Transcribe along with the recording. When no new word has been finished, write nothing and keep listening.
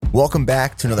Welcome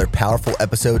back to another powerful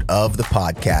episode of the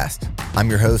podcast. I'm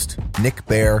your host, Nick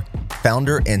Bare,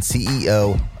 founder and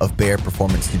CEO of Bare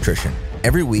Performance Nutrition.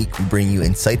 Every week, we bring you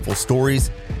insightful stories,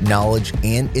 knowledge,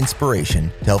 and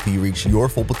inspiration to help you reach your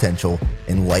full potential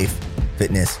in life,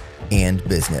 fitness, and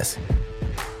business.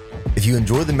 If you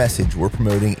enjoy the message we're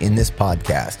promoting in this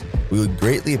podcast, we would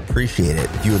greatly appreciate it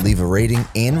if you would leave a rating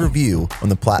and review on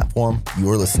the platform you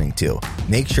are listening to.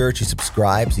 Make sure to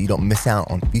subscribe so you don't miss out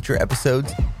on future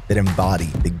episodes that embody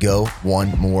the Go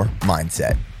One More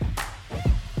mindset.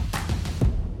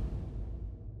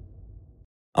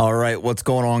 All right, what's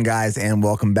going on, guys, and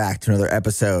welcome back to another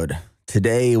episode.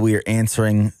 Today, we are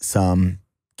answering some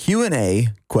Q&A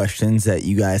questions that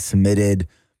you guys submitted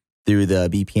through the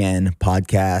BPN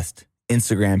podcast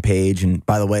Instagram page. And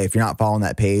by the way, if you're not following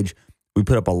that page, we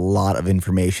put up a lot of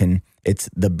information. It's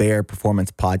the Bare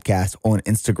Performance Podcast on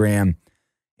Instagram.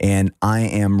 And I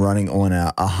am running on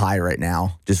a high right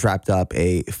now. Just wrapped up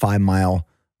a 5-mile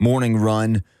morning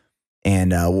run.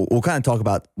 And we'll kind of talk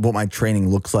about what my training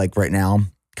looks like right now,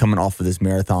 coming off of this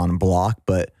marathon block.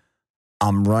 But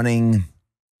I'm running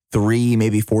 3,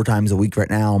 maybe 4 times a week right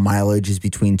now. Mileage is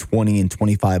between 20 and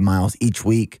 25 miles each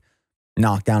week.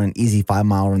 Knocked down an easy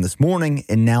 5-mile run this morning.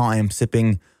 And now I am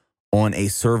sipping on a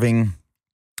serving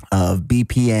of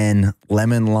BPN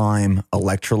lemon lime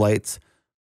electrolytes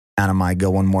out of my Go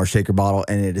One More shaker bottle.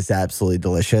 And it is absolutely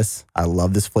delicious. I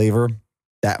love this flavor,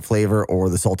 that flavor, or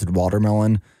the salted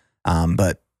watermelon.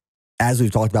 But as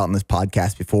we've talked about in this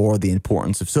podcast before, the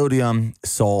importance of sodium,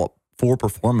 salt for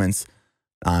performance.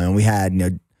 And we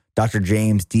had, Dr.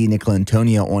 James D.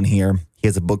 Nicolantonio on here. He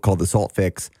has a book called The Salt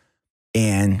Fix.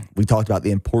 And we talked about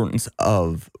the importance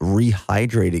of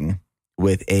rehydrating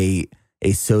with a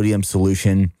sodium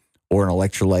solution or an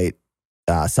electrolyte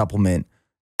supplement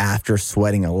after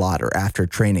sweating a lot or after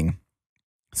training.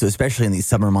 So especially in these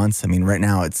summer months, I mean, right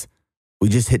now we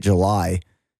just hit July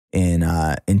in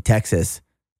Texas.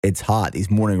 It's hot.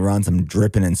 These morning runs, I'm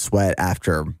dripping in sweat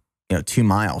after 2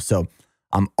 miles. So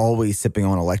I'm always sipping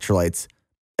on electrolytes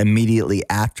immediately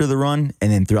after the run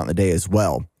and then throughout the day as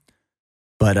well.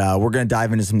 But we're going to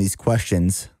dive into some of these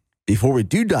questions. Before we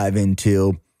do dive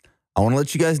into, I want to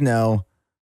let you guys know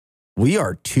we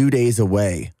are 2 days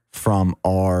away from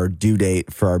our due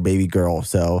date for our baby girl.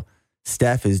 So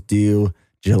Steph is due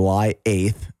July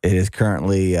 8th. It is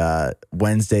currently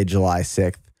Wednesday, July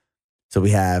 6th. So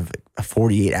we have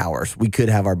 48 hours. We could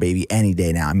have our baby any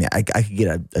day now. I mean, I could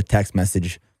get a text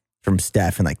message from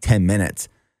Steph in like 10 minutes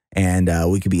and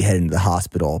we could be heading to the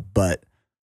hospital. But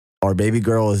our baby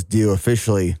girl is due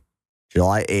officially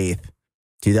July 8th,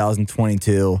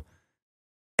 2022.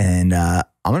 And I'm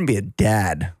going to be a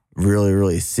dad really,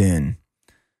 really soon.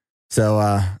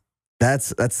 So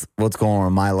that's what's going on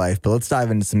in my life. But let's dive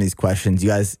into some of these questions. You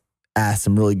guys asked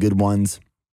some really good ones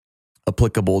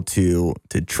applicable to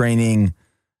training,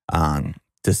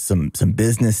 to some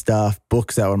business stuff,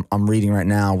 books that I'm reading right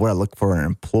now, what I look for in an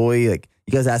employee. Like,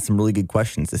 you guys asked some really good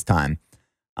questions this time.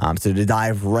 So to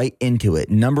dive right into it,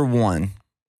 number 1,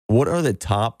 what are the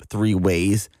top 3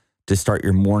 ways to start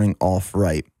your morning off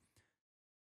right?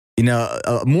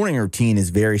 A morning routine is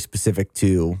very specific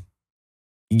to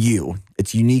you.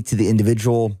 It's unique to the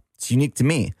individual. It's unique to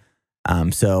me.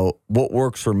 So what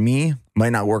works for me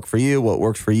might not work for you. What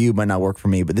works for you might not work for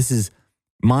me. But this is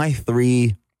my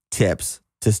 3 tips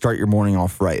to start your morning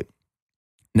off right.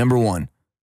 Number 1,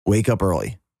 wake up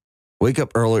early. Wake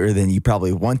up earlier than you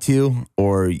probably want to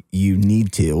or you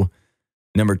need to.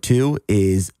 Number 2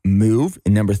 is move.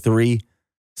 And number 3,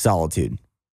 solitude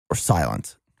or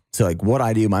silence. So like what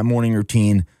I do, my morning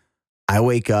routine, I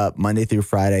wake up Monday through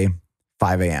Friday,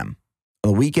 5 a.m.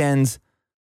 On the weekends,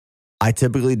 I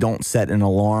typically don't set an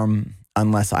alarm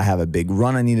unless I have a big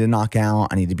run I need to knock out.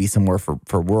 I need to be somewhere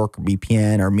for work, or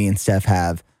BPN, or me and Steph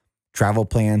have travel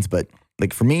plans. But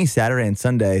like for me, Saturday and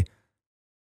Sunday,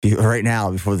 right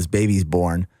now, before this baby's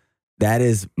born, that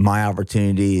is my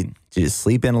opportunity to just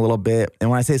sleep in a little bit. And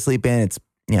when I say sleep in, it's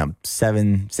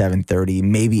 7:30,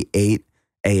 maybe 8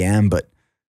 a.m. But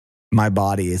my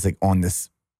body is like on this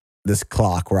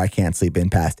clock where I can't sleep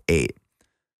in past 8.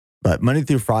 But Monday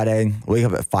through Friday, wake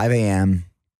up at 5 a.m.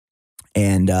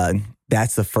 And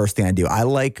that's the first thing I do. I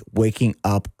like waking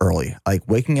up early. I like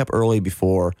waking up early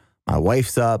before my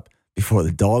wife's up, before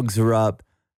the dogs are up,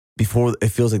 before it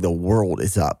feels like the world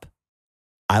is up.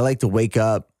 I like to wake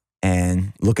up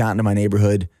and look out into my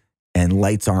neighborhood and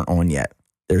lights aren't on yet.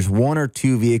 There's 1 or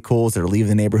 2 vehicles that are leaving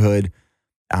the neighborhood,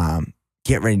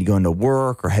 get ready to go into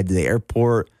work or head to the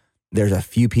airport. There's a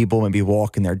few people maybe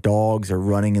walking their dogs or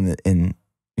running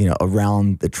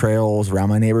around the trails around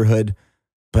my neighborhood.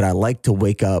 But I like to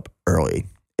wake up early.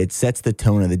 It sets the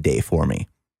tone of the day for me.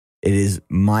 It is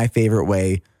my favorite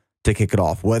way to kick it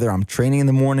off, whether I'm training in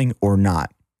the morning or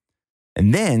not.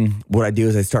 And then what I do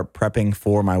is I start prepping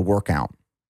for my workout.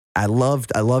 I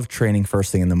love training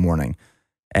first thing in the morning.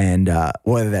 And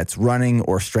whether that's running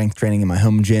or strength training in my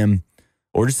home gym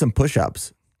or just some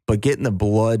push-ups, but getting the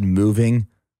blood moving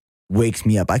wakes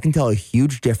me up. I can tell a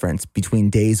huge difference between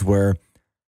days where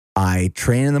I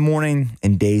train in the morning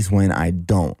and days when I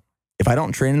don't. If I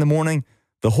don't train in the morning,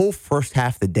 the whole first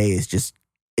half of the day is just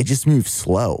moves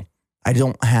slow. I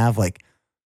don't have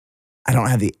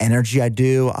the energy I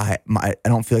do. I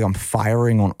don't feel like I'm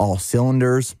firing on all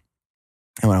cylinders.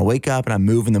 And when I wake up and I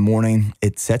move in the morning,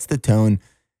 it sets the tone.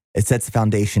 It sets the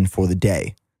foundation for the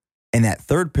day. And that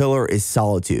third pillar is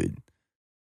solitude.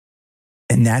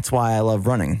 And that's why I love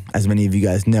running. As many of you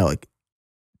guys know, like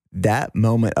that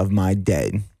moment of my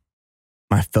day,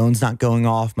 my phone's not going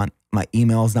off, my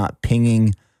email's not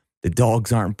pinging, the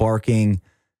dogs aren't barking,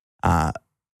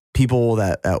 people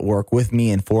that work with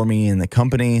me and for me in the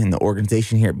company and the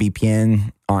organization here at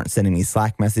BPN aren't sending me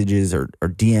Slack messages or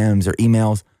DMs or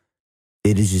emails.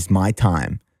 It is just my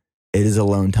time. It is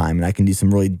alone time, and I can do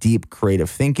some really deep creative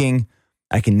thinking.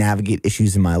 I can navigate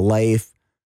issues in my life.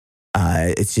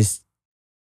 It's just,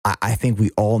 I think we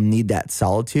all need that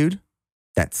solitude,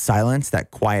 that silence, that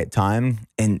quiet time.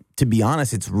 And to be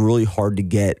honest, it's really hard to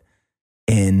get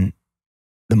in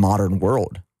the modern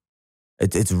world.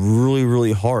 It's really,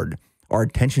 really hard. Our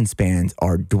attention spans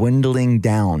are dwindling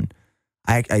down.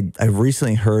 I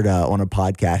recently heard on a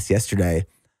podcast yesterday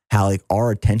how like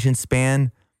our attention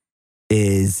span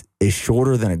is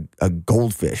shorter than a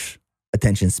goldfish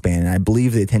attention span. And I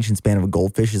believe the attention span of a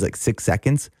goldfish is like 6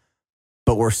 seconds.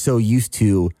 But we're so used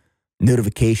to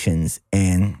notifications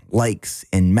and likes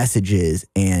and messages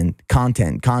and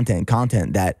content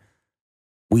that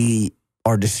we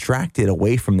are distracted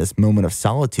away from this moment of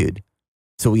solitude.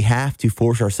 So we have to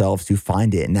force ourselves to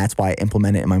find it. And that's why I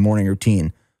implement it in my morning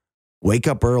routine. Wake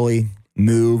up early,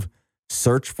 move,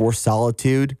 search for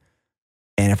solitude.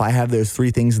 And if I have those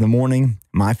 3 things in the morning,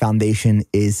 my foundation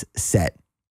is set.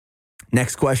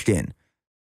 Next question.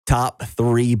 Top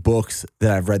 3 books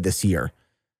that I've read this year.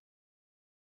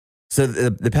 So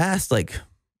the past,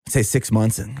 say 6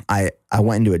 months, I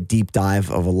went into a deep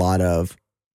dive of a lot of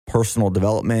personal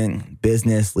development,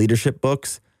 business, leadership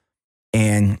books.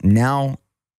 And now,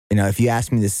 if you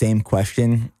ask me the same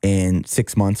question in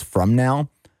 6 months from now,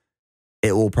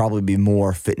 it will probably be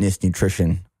more fitness,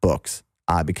 nutrition books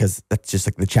because that's just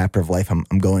like the chapter of life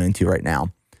I'm going into right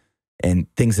now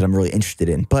and things that I'm really interested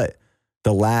in. But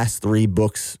the last 3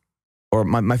 books, or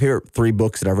my favorite 3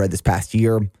 books that I've read this past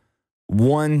year,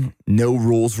 one, No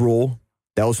Rules Rule.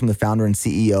 That was from the founder and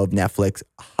CEO of Netflix.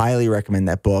 Highly recommend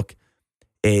that book.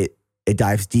 It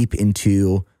dives deep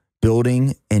into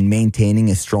building and maintaining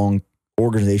a strong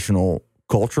organizational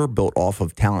culture built off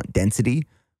of talent density,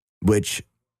 which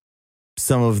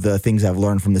some of the things I've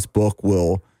learned from this book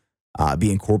will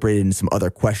be incorporated into some other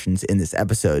questions in this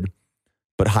episode.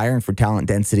 But hiring for talent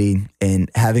density and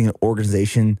having an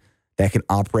organization that can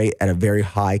operate at a very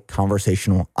high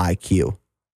conversational IQ.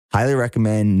 Highly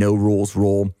recommend No Rules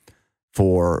Rule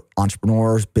for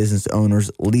entrepreneurs, business owners,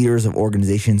 leaders of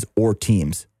organizations or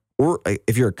teams. Or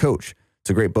if you're a coach, it's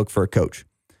a great book for a coach.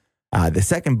 The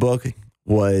second book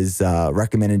was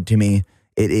recommended to me.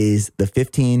 It is The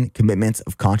 15 Commitments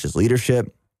of Conscious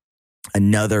Leadership.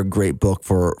 Another great book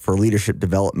for leadership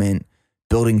development,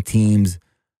 building teams,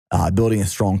 building a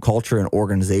strong culture and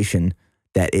organization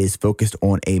that is focused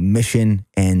on a mission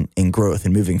and growth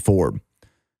and moving forward.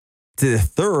 To the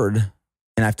third,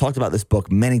 and I've talked about this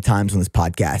book many times on this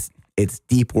podcast, it's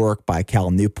Deep Work by Cal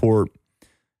Newport.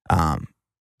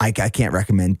 I can't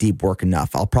recommend Deep Work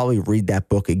enough. I'll probably read that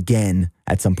book again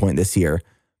at some point this year.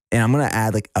 And I'm going to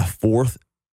add a 4th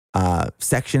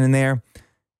section in there.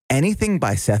 Anything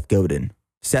by Seth Godin.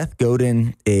 Seth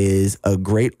Godin is a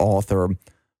great author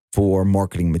for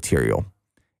marketing material.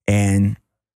 And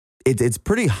it's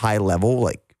pretty high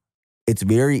level. It's a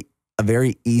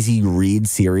very easy read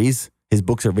series. His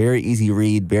books are very easy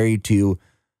read, very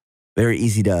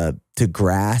easy to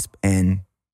grasp. And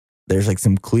there's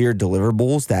some clear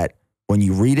deliverables that when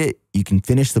you read it, you can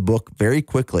finish the book very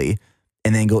quickly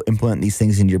and then go implement these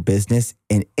things in your business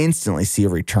and instantly see a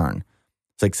return.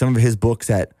 It's some of his books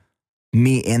that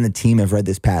me and the team have read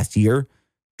this past year: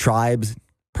 Tribes,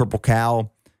 Purple Cow,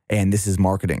 and This Is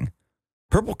Marketing.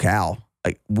 Purple Cow,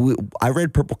 I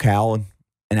read Purple Cow,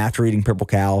 and after reading Purple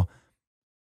Cow,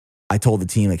 I told the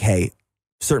team, hey,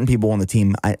 certain people on the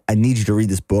team, I need you to read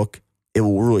this book. It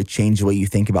will really change the way you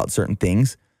think about certain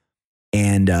things.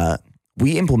 And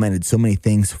we implemented so many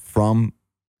things from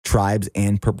Tribes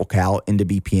and Purple Cow into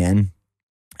BPN.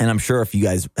 And I'm sure if you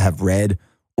guys have read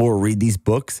or read these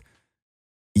books,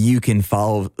 you can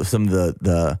follow some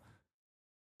of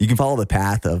you can follow the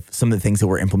path of some of the things that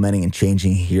we're implementing and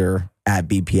changing here at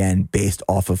BPN based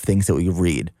off of things that we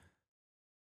read.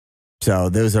 So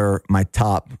those are my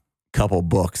top couple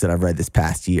books that I've read this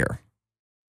past year.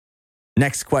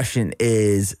 Next question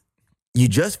is, you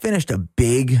just finished a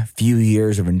big few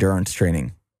years of endurance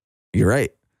training. You're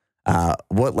right.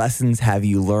 What lessons have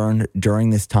you learned during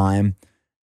this time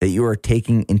that you are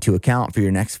taking into account for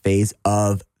your next phase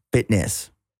of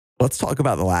fitness? Let's talk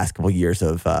about the last couple of years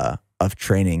of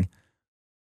training.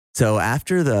 So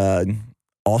after the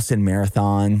Austin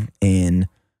Marathon in,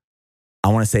 I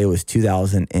want to say it was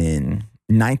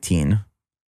 2019,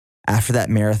 after that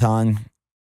marathon,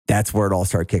 that's where it all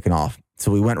started kicking off.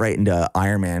 So we went right into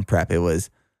Ironman prep. It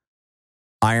was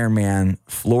Ironman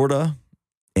Florida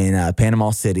in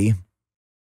Panama City.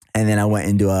 And then I went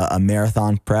into a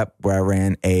marathon prep where I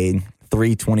ran a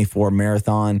 3:24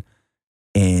 marathon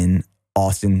in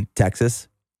Austin, Texas.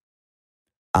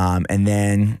 And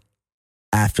then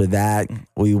after that,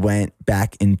 we went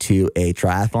back into a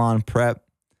triathlon prep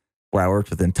where I worked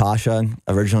with Natasha.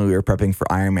 Originally, we were prepping for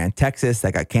Ironman Texas.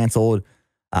 That got canceled,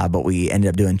 but we ended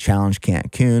up doing Challenge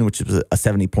Cancun, which was a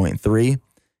 70.3.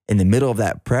 In the middle of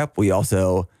that prep, we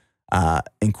also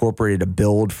incorporated a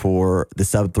build for the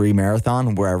sub-3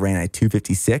 marathon where I ran a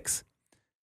 2:56.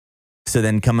 So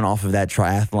then coming off of that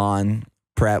triathlon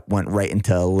prep, went right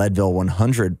into Leadville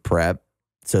 100 prep.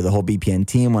 So the whole BPN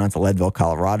team went out to Leadville,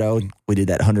 Colorado. We did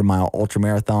that 100-mile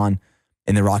ultramarathon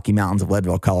in the Rocky Mountains of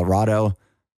Leadville, Colorado.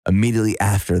 Immediately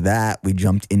after that, we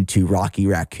jumped into Rocky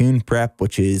Raccoon prep,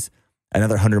 which is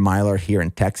another 100-miler here in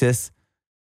Texas,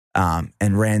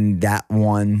 and ran that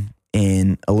one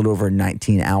in a little over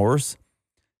 19 hours.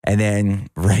 And then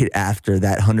right after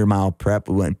that 100-mile prep,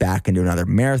 we went back into another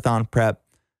marathon prep,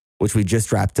 which we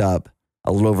just wrapped up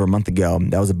a little over a month ago.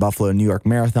 That was a Buffalo, New York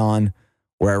marathon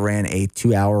where I ran a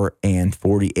 2-hour and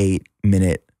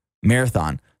 48-minute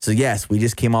marathon. So yes, we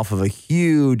just came off of a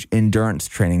huge endurance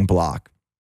training block.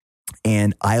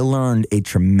 And I learned a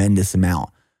tremendous amount.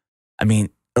 I mean,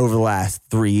 over the last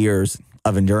 3 years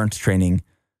of endurance training,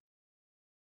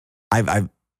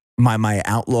 my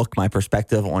outlook, my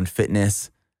perspective on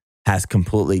fitness has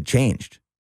completely changed,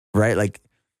 right? Like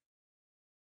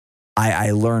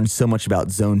I learned so much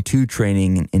about zone 2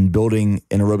 training and building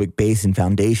an aerobic base and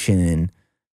foundation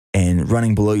and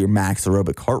running below your max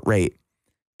aerobic heart rate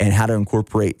and how to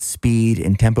incorporate speed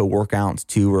and tempo workouts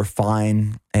to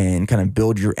refine and kind of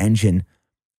build your engine.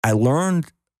 I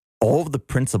learned all of the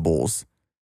principles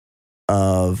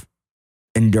of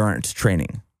endurance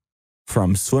training,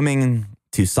 from swimming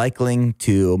to cycling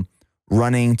to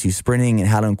running to sprinting, and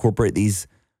how to incorporate these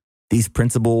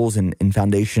principles and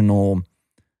foundational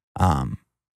kind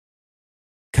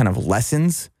of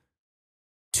lessons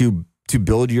to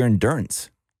build your endurance,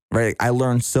 right? I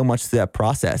learned so much through that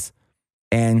process.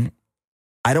 And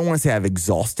I don't want to say I've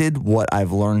exhausted what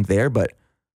I've learned there, but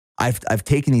I've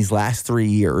taken these last 3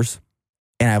 years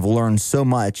and I've learned so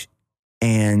much.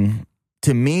 And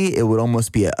to me, it would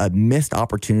almost be a missed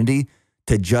opportunity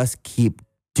to just keep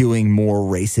doing more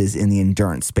races in the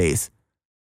endurance space.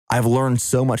 I've learned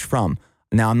so much from.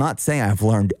 Now, I'm not saying I've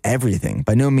learned everything.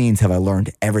 By no means have I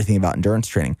learned everything about endurance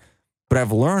training, but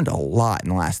I've learned a lot in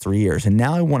the last 3 years. And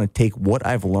now I want to take what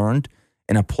I've learned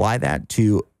and apply that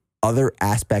to other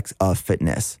aspects of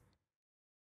fitness.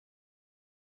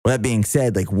 With that being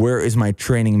said, like, where is my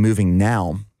training moving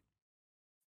now?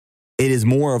 It is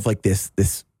more of like this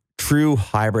true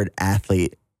hybrid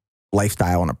athlete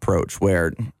lifestyle and approach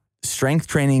where strength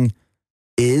training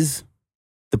is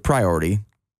the priority.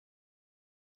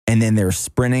 And then there's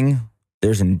sprinting,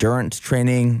 there's endurance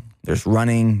training, there's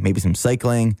running, maybe some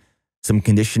cycling, some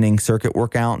conditioning circuit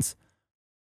workouts.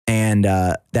 And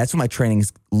that's what my training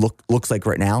looks like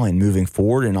right now and moving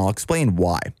forward. And I'll explain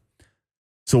why.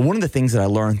 So one of the things that I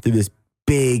learned through this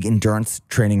big endurance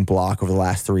training block over the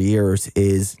last 3 years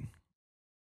is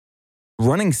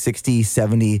running 60,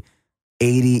 70,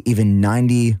 80, even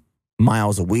 90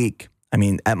 miles a week. I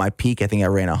mean, at my peak, I think I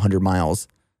ran 100 miles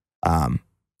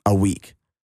a week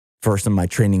for some of my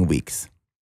training weeks,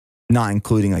 not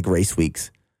including like race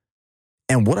weeks.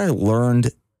 And what I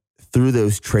learned through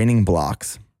those training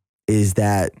blocks is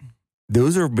that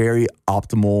those are very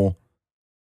optimal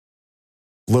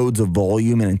loads of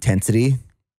volume and intensity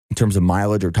in terms of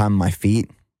mileage or time on my feet.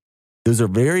 Those are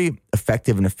very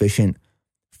effective and efficient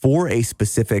for a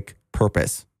specific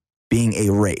purpose, being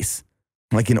a race.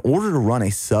 Like, in order to run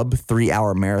a sub 3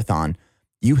 hour marathon,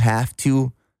 you have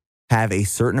to have a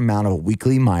certain amount of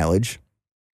weekly mileage.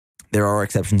 There are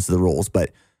exceptions to the rules,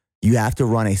 but You have to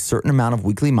run a certain amount of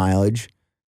weekly mileage,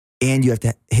 and you have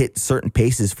to hit certain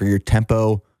paces for your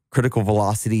tempo, critical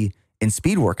velocity, and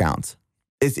speed workouts.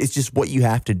 It's just what you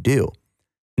have to do.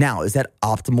 Now, is that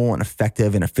optimal and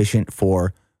effective and efficient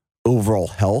for overall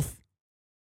health?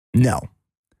 No.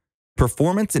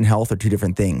 Performance and health are two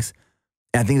different things.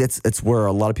 And I think that's where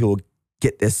a lot of people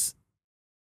get this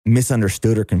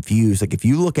misunderstood or confused. Like if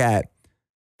you look at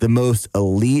the most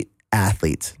elite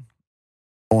athletes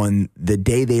on the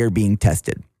day they are being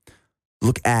tested,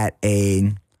 look at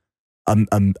a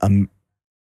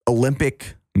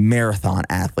Olympic marathon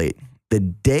athlete. The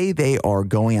day they are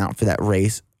going out for that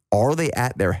race, are they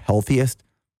at their healthiest?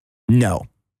 No.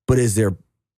 But is their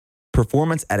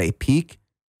performance at a peak?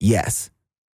 Yes.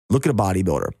 Look at a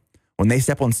bodybuilder. When they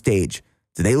step on stage,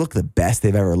 do they look the best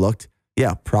they've ever looked?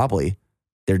 Yeah, probably.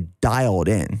 They're dialed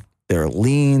in. They're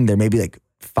lean. They're maybe like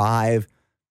 4,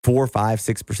 5,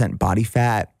 6% body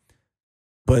fat.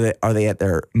 But are they at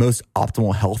their most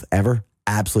optimal health ever?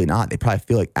 Absolutely not. They probably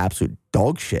feel like absolute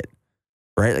dog shit,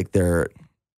 right? Like their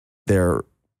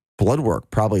blood work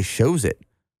probably shows it,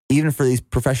 even for these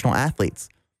professional athletes.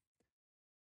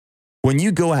 When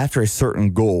you go after a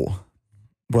certain goal,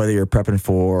 whether you're prepping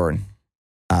for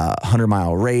a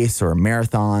 100-mile race or a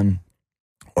marathon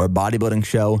or a bodybuilding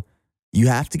show, you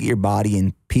have to get your body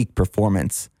in peak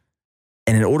performance.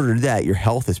 And in order to do that, your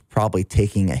health is probably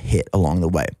taking a hit along the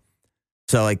way.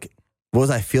 So like, was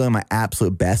I feeling my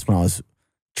absolute best when I was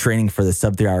training for the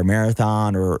sub 3-hour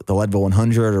marathon or the Leadville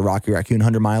 100 or Rocky Raccoon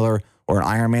 100-miler or an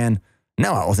Ironman?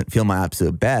 No, I wasn't feeling my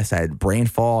absolute best. I had brain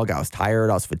fog. I was tired.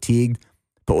 I was fatigued.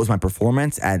 But was my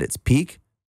performance at its peak?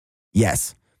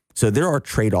 Yes. So there are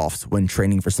trade-offs when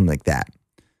training for something like that.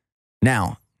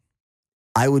 Now,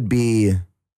 I would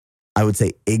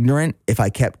say ignorant if I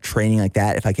kept training like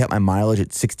that, if I kept my mileage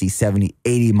at 60, 70,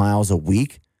 80 miles a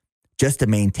week just to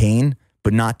maintain,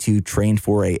 but not to train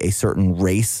for a certain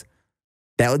race.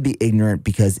 That would be ignorant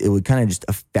because it would kind of just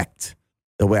affect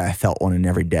the way I felt on an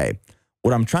every day.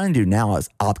 What I'm trying to do now is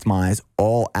optimize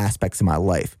all aspects of my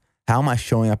life. How am I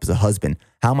showing up as a husband?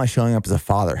 How am I showing up as a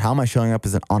father? How am I showing up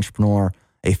as an entrepreneur,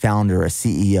 a founder, a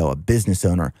CEO, a business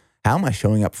owner? How am I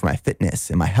showing up for my fitness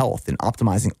and my health and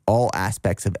optimizing all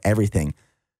aspects of everything?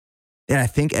 And I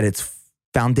think at its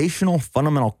foundational,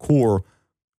 fundamental core,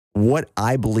 what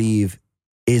I believe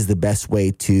is the best way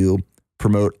to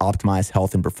promote optimized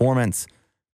health and performance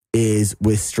is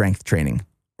with strength training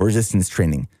or resistance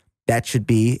training. That should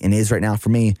be, and is right now for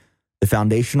me, the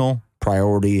foundational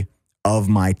priority of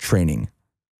my training.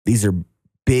 These are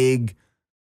big,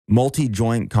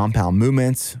 multi-joint compound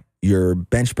movements, your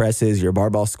bench presses, your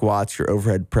barbell squats, your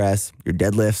overhead press, your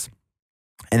deadlifts,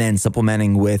 and then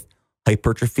supplementing with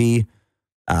hypertrophy,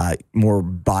 more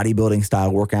bodybuilding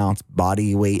style workouts,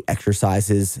 body weight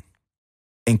exercises,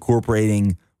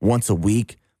 incorporating once a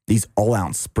week these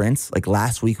all-out sprints. Like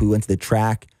last week, we went to the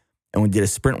track and we did a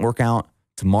sprint workout.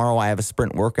 Tomorrow, I have a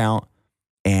sprint workout.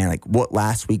 And like what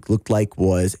last week looked like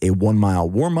was a 1-mile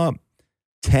warm-up,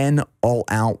 10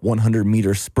 all-out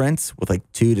 100-meter sprints with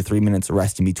like 2 to 3 minutes of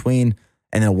rest in between,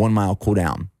 and then a 1-mile cool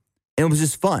down. And it was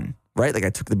just fun, right? Like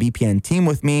I took the BPN team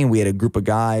with me, and we had a group of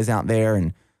guys out there,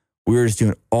 and we were just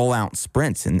doing all-out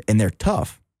sprints, and they're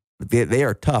tough. They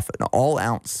are tough. An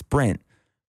all-out sprint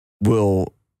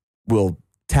will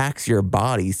tax your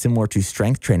body similar to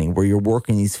strength training, where you're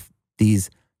working these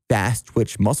fast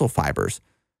twitch muscle fibers.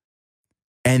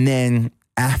 And then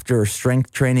after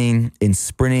strength training in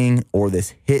sprinting or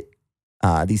these HIIT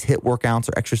workouts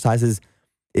or exercises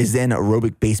is then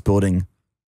aerobic base building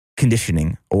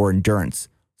conditioning or endurance.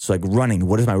 So like running,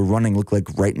 what does my running look like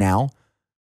right now?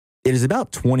 It is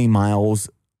about 20 miles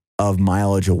of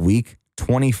mileage a week,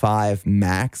 25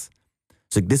 max.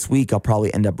 So like this week, I'll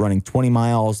probably end up running 20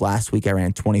 miles. Last week, I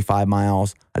ran 25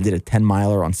 miles. I did a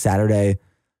 10-miler on Saturday,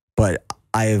 but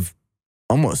I have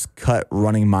almost cut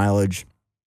running mileage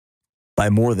by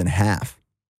more than half.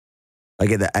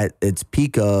 Like at its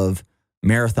peak of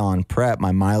marathon prep,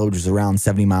 my mileage was around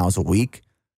 70 miles a week.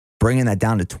 Bringing that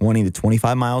down to 20 to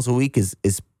 25 miles a week is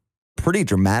pretty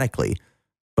dramatically.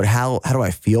 But how do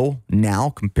I feel now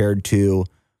compared to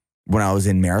when I was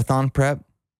in marathon prep?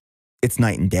 It's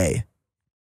night and day.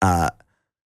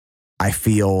 I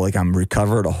feel like I'm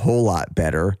recovered a whole lot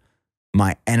better.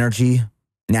 My energy,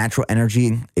 natural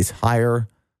energy, is higher.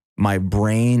 My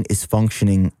brain is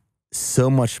functioning so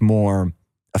much more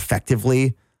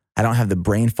effectively. I don't have the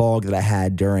brain fog that I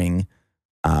had during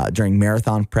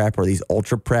marathon prep or these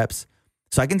ultra preps.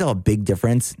 So I can tell a big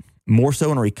difference, more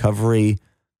so in recovery,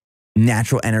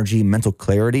 natural energy, mental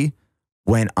clarity,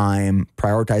 when I'm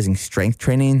prioritizing strength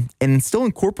training and still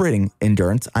incorporating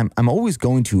endurance. I'm always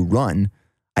going to run.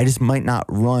 I just might not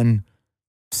run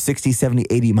 60, 70,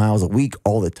 80 miles a week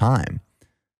all the time.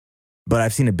 But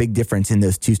I've seen a big difference in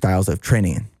those two styles of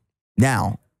training.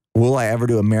 Now, will I ever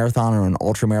do a marathon or an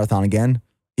ultra marathon again?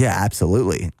 Yeah,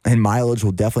 absolutely. And mileage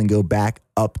will definitely go back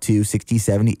up to 60,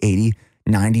 70, 80,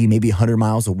 90, maybe 100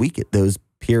 miles a week at those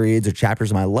periods or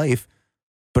chapters of my life.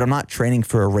 But I'm not training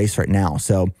for a race right now.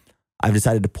 So I've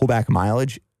decided to pull back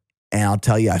mileage, and I'll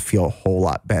tell you, I feel a whole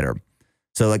lot better.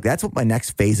 So like that's what my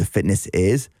next phase of fitness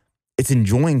is. It's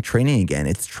enjoying training again.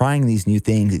 It's trying these new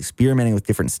things, experimenting with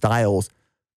different styles.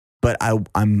 But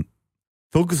I'm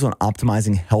focused on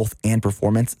optimizing health and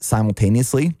performance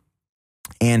simultaneously.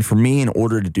 And for me, in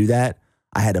order to do that,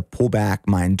 I had to pull back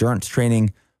my endurance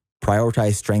training,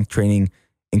 prioritize strength training,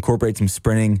 incorporate some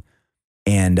sprinting,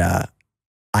 and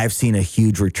I've seen a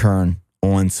huge return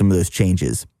on some of those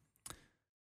changes.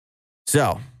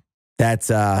 So that's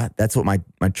what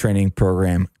my training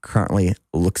program currently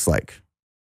looks like.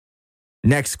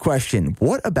 Next question.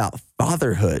 What about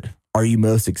fatherhood are you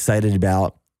most excited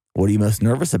about? What are you most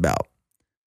nervous about?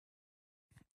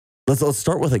 Let's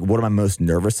start with like, what am I most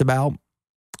nervous about?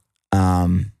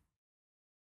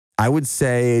 I would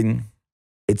say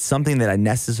it's something that I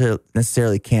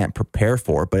necessarily can't prepare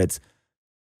for, but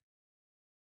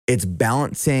it's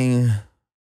balancing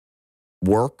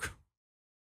work,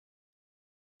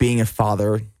 being a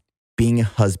father, being a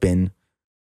husband,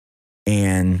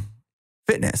 and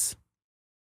fitness.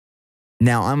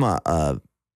 Now I'm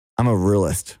a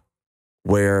realist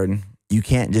where you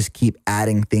can't just keep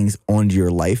adding things onto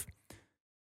your life.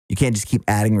 You can't just keep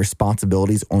adding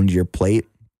responsibilities onto your plate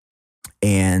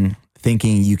and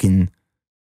thinking you can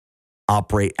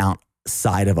operate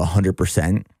outside of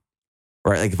 100%,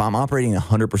 right? Like if I'm operating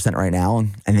 100% right now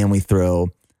and then we throw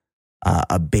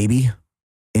a baby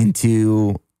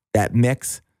into that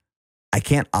mix, I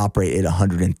can't operate at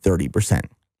 130%,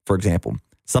 for example.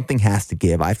 Something has to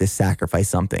give. I have to sacrifice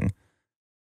something.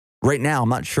 Right now, I'm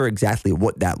not sure exactly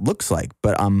what that looks like,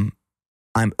 but I'm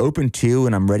open to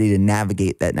and I'm ready to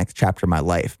navigate that next chapter of my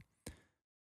life.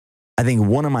 I think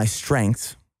one of my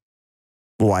strengths,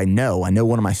 I know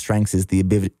one of my strengths is the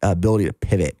ability to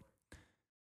pivot.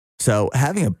 So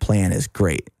having a plan is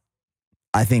great.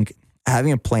 I think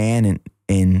having a plan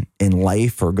in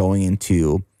life or going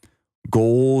into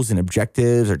goals and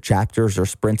objectives or chapters or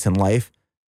sprints in life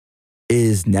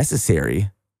is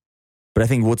necessary. But I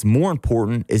think what's more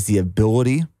important is the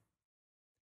ability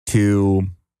to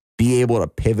be able to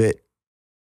pivot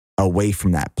away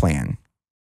from that plan.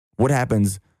 What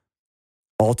happens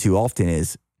all too often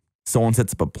is someone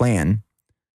sets up a plan,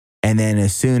 and then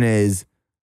as soon as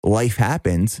life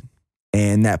happens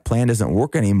and that plan doesn't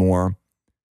work anymore,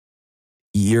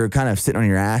 you're kind of sitting on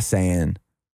your ass saying,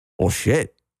 well,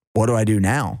 shit, what do I do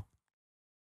now?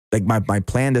 Like my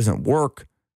plan doesn't work.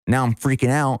 Now I'm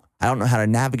freaking out. I don't know how to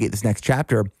navigate this next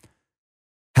chapter.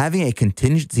 Having a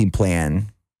contingency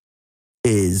plan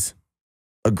is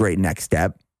a great next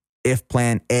step. If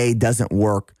plan A doesn't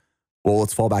work, well,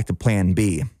 let's fall back to plan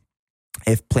B.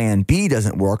 If plan B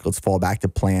doesn't work, let's fall back to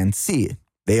plan C.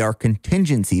 They are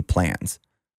contingency plans.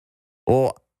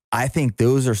 Well, I think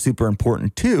those are super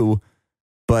important too,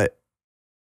 but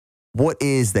what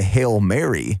is the Hail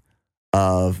Mary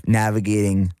of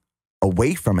navigating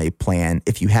away from a plan,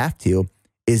 if you have to,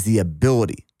 is the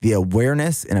ability, the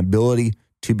awareness and ability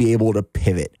to be able to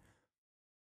pivot.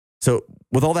 So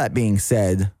with all that being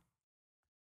said,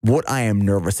 what I am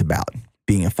nervous about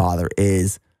being a father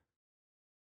is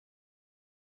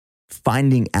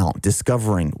finding out,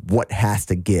 discovering what has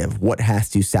to give, what has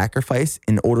to sacrifice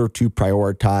in order to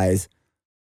prioritize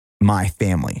my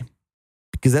family.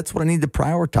 Because that's what I need to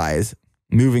prioritize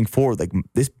moving forward. Like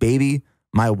this baby,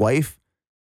 my wife,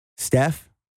 Steph,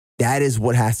 that is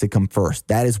what has to come first.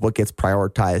 That is what gets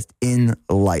prioritized in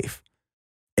life.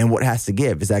 And what has to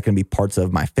give? Is that going to be parts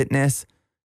of my fitness?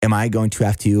 Am I going to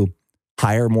have to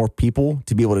hire more people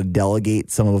to be able to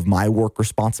delegate some of my work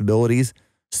responsibilities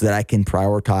so that I can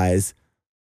prioritize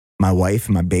my wife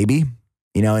and my baby,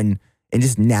 and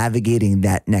just navigating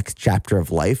that next chapter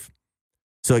of life.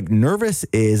 So like nervous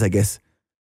is, I guess,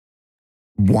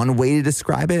 one way to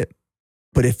describe it.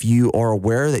 But if you are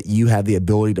aware that you have the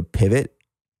ability to pivot,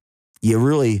 you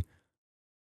really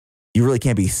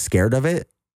can't be scared of it.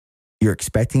 You're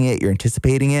expecting it, you're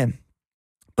anticipating it,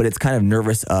 but it's kind of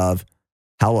nervous of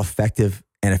how effective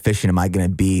and efficient am I going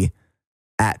to be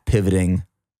at pivoting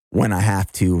when I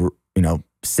have to,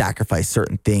 sacrifice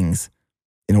certain things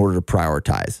in order to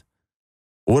prioritize.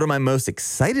 What am I most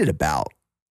excited about?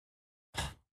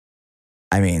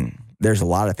 I mean, there's a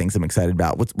lot of things I'm excited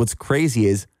about. What's crazy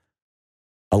is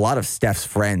a lot of Steph's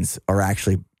friends are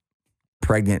actually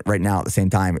pregnant right now at the same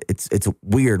time. It's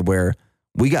weird where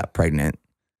we got pregnant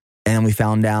and we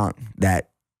found out that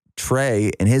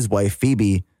Trey and his wife,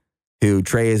 Phoebe, who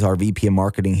Trey is our VP of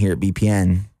marketing here at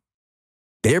BPN,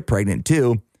 they're pregnant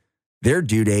too. Their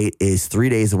due date is 3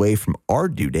 days away from our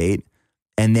due date.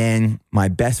 And then my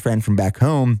best friend from back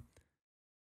home,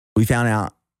 we found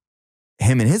out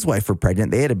him and his wife were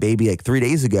pregnant. They had a baby like 3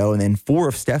 days ago. And then 4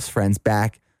 of Steph's friends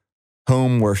back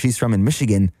home where she's from in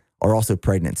Michigan are also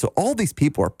pregnant. So all these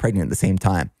people are pregnant at the same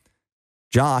time.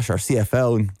 Josh, our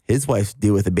CFO, his wife's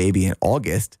due with a baby in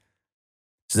August.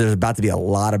 So there's about to be a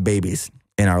lot of babies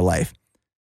in our life.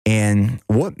 And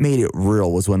what made it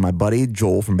real was when my buddy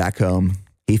Joel from back home,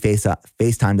 he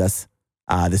FaceTimed us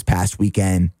this past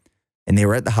weekend, and they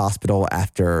were at the hospital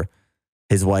after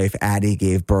his wife, Addie,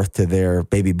 gave birth to their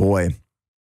baby boy,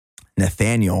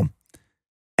 Nathaniel.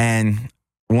 And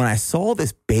when I saw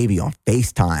this baby on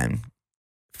FaceTime,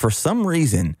 for some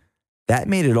reason, that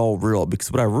made it all real,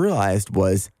 because what I realized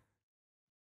was,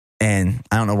 and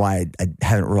I don't know why I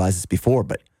haven't realized this before,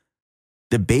 but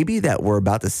the baby that we're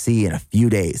about to see in a few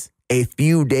days,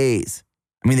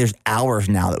 I mean, there's hours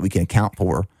now that we can account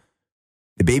for.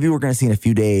 The baby we're going to see in a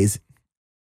few days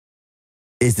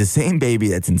is the same baby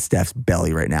that's in Steph's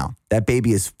belly right now. That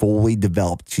baby is fully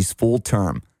developed. She's full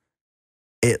term.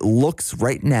 It looks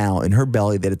right now in her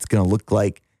belly that it's going to look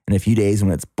like in a few days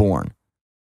when it's born.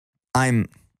 I'm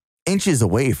inches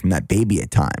away from that baby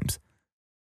at times.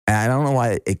 And I don't know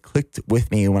why it clicked with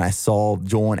me when I saw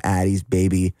Joel and Addie's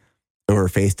baby over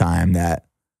FaceTime that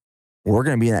we're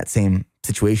going to be in that same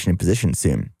situation and position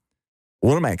soon.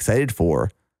 What am I excited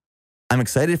for? I'm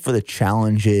excited for the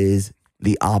challenges,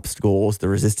 the obstacles, the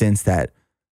resistance that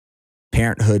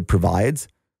parenthood provides.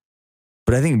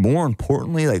 But I think more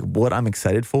importantly, like what I'm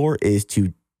excited for is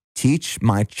to teach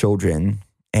my children,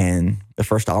 and the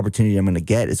first opportunity I'm going to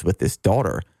get is with this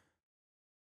daughter.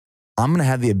 I'm going to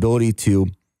have the ability to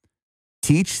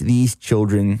teach these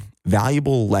children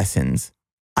valuable lessons.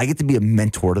 I get to be a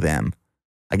mentor to them.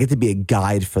 I get to be a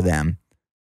guide for them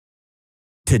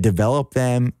to develop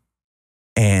them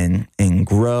and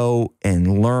grow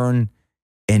and learn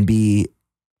and be,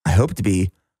 I hope to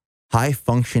be, high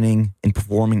functioning and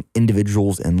performing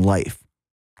individuals in life.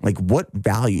 Like what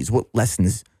values, what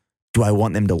lessons do I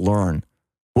want them to learn?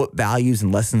 What values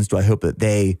and lessons do I hope that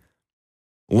they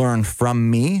learn from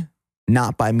me,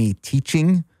 not by me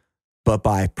teaching, but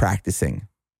by practicing?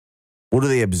 What do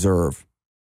they observe?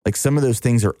 Like some of those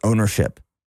things are ownership.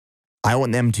 I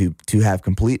want them to have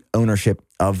complete ownership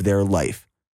of their life,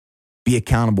 be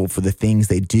accountable for the things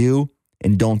they do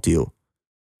and don't do,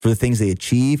 for the things they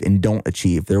achieve and don't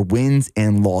achieve, their wins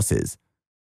and losses,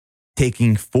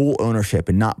 taking full ownership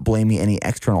and not blaming any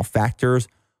external factors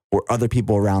or other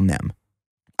people around them.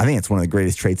 I think it's one of the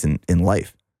greatest traits in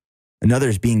life. Another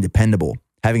is being dependable,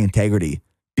 having integrity,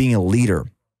 being a leader,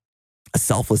 a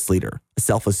selfless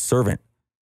servant,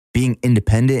 being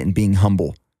independent and being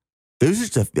humble. Those are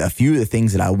just a few of the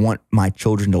things that I want my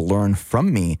children to learn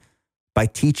from me by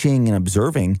teaching and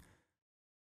observing.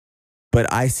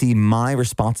 But I see my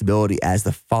responsibility as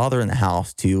the father in the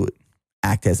house to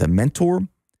act as a mentor,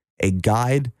 a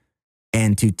guide,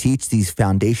 and to teach these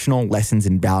foundational lessons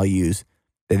and values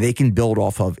that they can build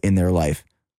off of in their life.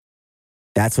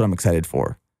 That's what I'm excited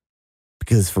for.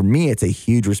 Because for me, it's a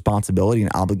huge responsibility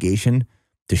and obligation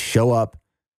to show up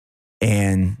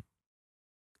and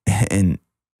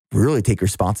really take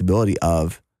responsibility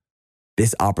of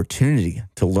this opportunity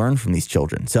to learn from these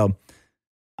children. So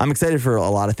I'm excited for a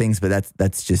lot of things, but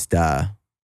that's just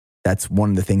that's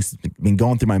one of the things that's been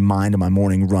going through my mind on my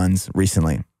morning runs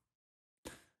recently.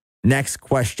 Next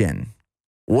question.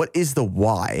 What is the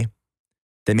why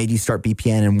that made you start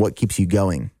BPN, and what keeps you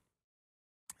going?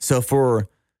 So for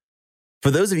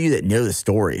those of you that know the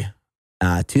story,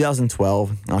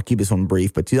 2012, I'll keep this one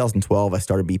brief, but 2012, I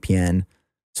started BPN.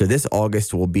 So this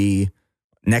August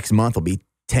next month will be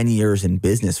 10 years in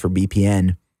business for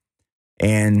BPN.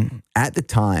 And at the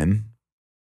time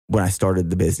when I started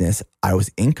the business, I was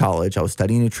in college. I was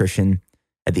studying nutrition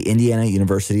at the Indiana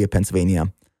University of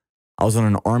Pennsylvania. I was on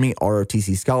an Army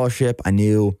ROTC scholarship. I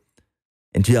knew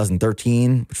in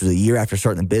 2013, which was a year after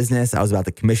starting the business, I was about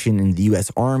to commission in the U.S.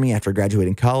 Army after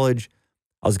graduating college.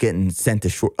 I was getting sent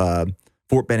to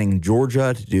Fort Benning,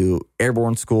 Georgia to do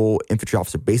airborne school, infantry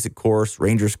officer basic course,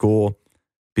 ranger school,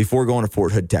 before going to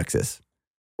Fort Hood, Texas,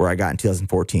 where I got in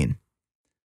 2014.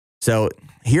 So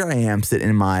here I am sitting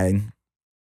in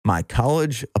my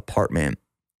college apartment,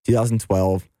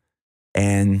 2012,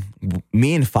 and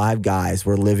me and 5 guys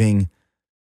were living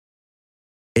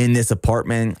in this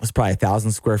apartment. It was probably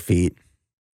 1,000 square feet,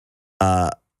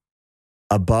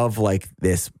 above like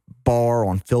this bar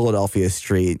on Philadelphia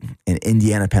Street in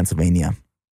Indiana, Pennsylvania.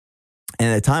 And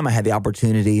at the time, I had the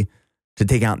opportunity to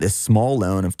take out this small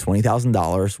loan of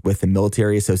 $20,000 with the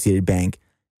Military Associated Bank,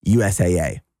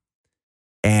 USAA.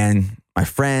 And my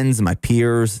friends and my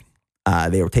peers,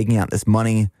 they were taking out this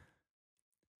money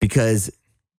because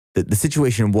the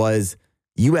situation was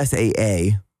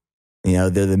USAA, they're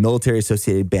the Military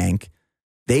Associated Bank.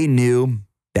 They knew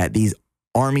that these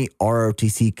Army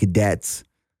ROTC cadets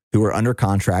who were under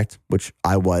contract, which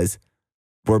I was,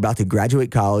 were about to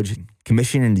graduate college,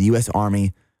 commission in the U.S.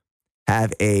 Army,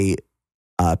 have a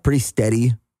pretty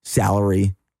steady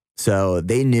salary. So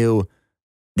they knew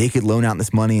they could loan out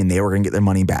this money and they were going to get their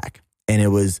money back. And it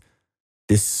was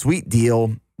this sweet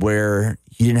deal where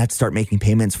you didn't have to start making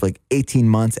payments for like 18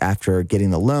 months after getting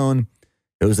the loan.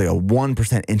 It was like a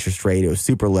 1% interest rate. It was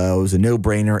super low. It was a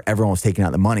no-brainer. Everyone was taking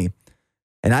out the money.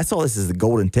 And I saw this as the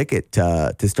golden ticket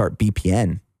to start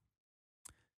BPN.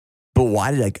 But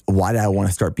why did I want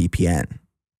to start BPN?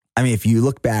 I mean, if you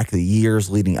look back the years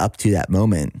leading up to that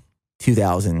moment,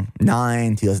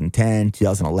 2009, 2010,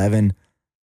 2011,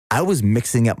 I was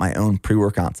mixing up my own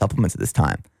pre-workout supplements at this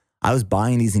time. I was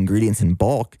buying these ingredients in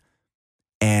bulk,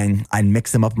 and I'd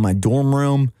mix them up in my dorm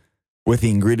room with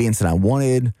the ingredients that I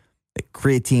wanted, like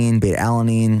creatine,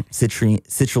 beta-alanine,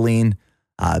 citrulline,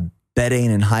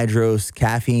 betaine anhydrous,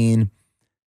 caffeine.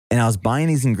 And I was buying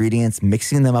these ingredients,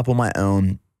 mixing them up on my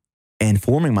own, and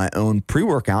forming my own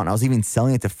pre-workout. And I was even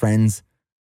selling it to friends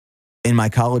in my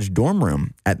college dorm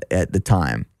room at the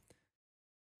time.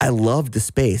 I loved the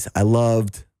space. I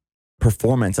loved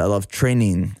performance. I loved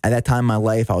training. At that time in my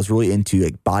life, I was really into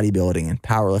like bodybuilding and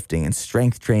powerlifting and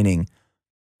strength training.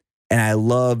 And I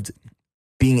loved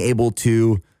being able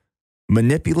to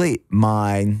manipulate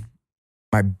my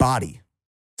body,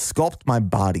 sculpt my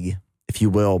body, if you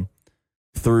will,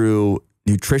 through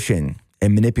nutrition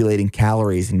and manipulating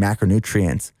calories and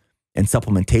macronutrients and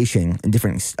supplementation and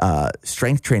different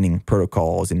strength training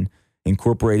protocols and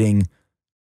incorporating,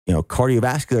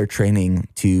 cardiovascular training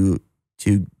to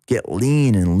get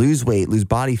lean and lose weight, lose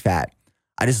body fat.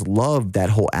 I just love that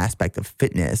whole aspect of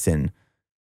fitness and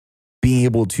being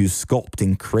able to sculpt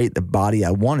and create the body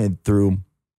I wanted through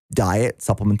diet,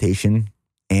 supplementation,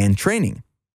 and training.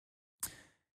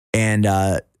 And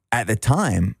at the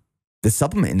time, the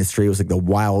supplement industry was like the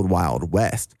wild, wild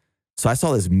west. So I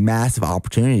saw this massive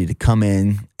opportunity to come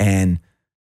in and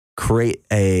create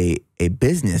a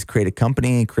business, create a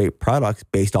company, create products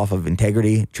based off of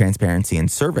integrity, transparency, and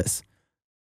service.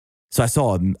 So I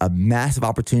saw a massive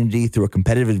opportunity through a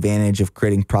competitive advantage of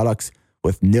creating products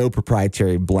with no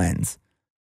proprietary blends.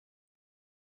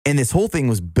 And this whole thing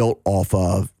was built off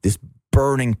of this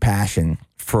burning passion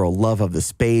for a love of the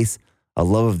space, a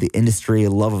love of the industry, a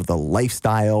love of the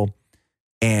lifestyle,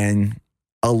 and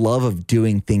a love of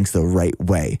doing things the right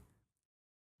way.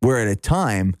 Where at a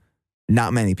time,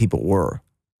 not many people were.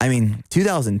 I mean,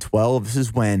 2012, this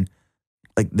is when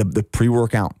like the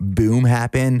pre-workout boom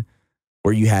happened,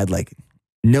 where you had like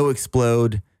No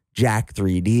Explode, Jack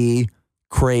 3D,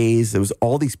 Craze. There was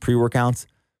all these pre-workouts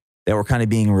that were kind of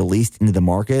being released into the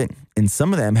market. And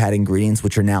some of them had ingredients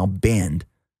which are now banned.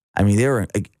 I mean, they were,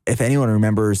 like, if anyone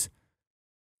remembers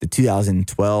the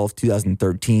 2012,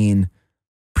 2013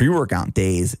 pre-workout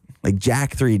days, like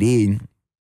Jack 3D,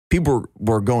 people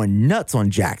were going nuts on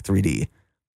Jack 3D.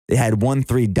 They had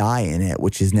 1,3-di in it,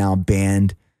 which is now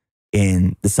banned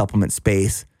in the supplement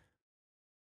space.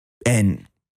 And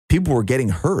people were getting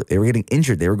hurt. They were getting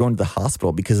injured. They were going to the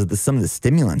hospital because of some of the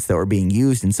stimulants that were being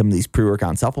used in some of these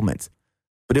pre-workout supplements.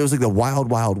 But it was like the wild,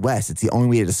 wild west. It's the only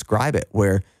way to describe it,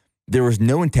 where there was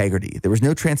no integrity. There was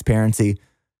no transparency.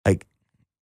 Like,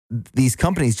 these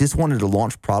companies just wanted to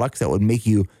launch products that would make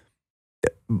you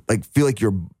like feel like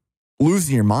you're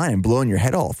losing your mind and blowing your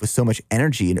head off with so much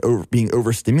energy and being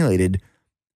overstimulated.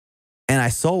 And I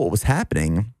saw what was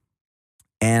happening,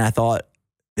 and I thought,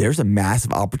 there's a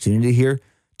massive opportunity here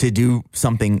to do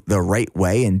something the right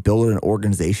way and build an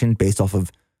organization based off of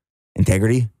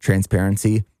integrity,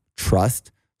 transparency,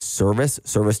 trust, service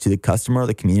to the customer,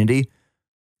 the community.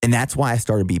 And that's why I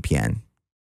started BPN.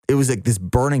 It was like this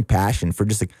burning passion for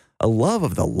just like a love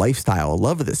of the lifestyle, a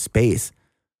love of the space.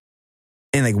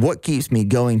 And like what keeps me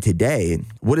going today,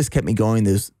 what has kept me going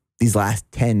these last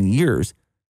 10 years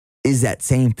is that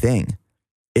same thing.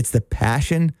 It's the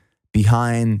passion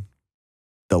behind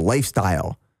the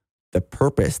lifestyle, the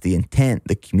purpose, the intent,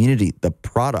 the community, the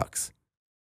products.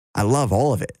 I love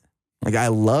all of it. Like, I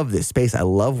love this space. I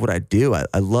love what I do. I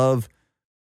love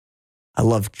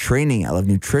training. I love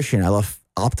nutrition. I love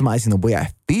optimizing the way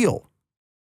I feel.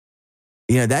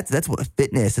 That's what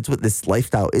fitness, that's what this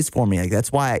lifestyle is for me. Like,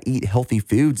 that's why I eat healthy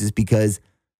foods, is because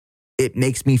it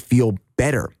makes me feel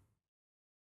better.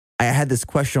 I had this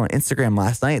question on Instagram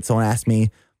last night. Someone asked me,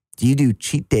 do you do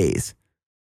cheat days?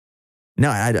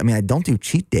 No, I don't do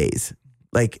cheat days.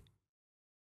 Like,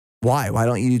 why? Why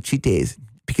don't you do cheat days?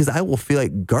 Because I will feel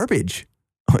like garbage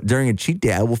during a cheat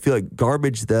day. I will feel like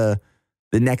garbage the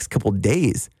next couple of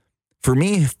days. For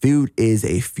me, food is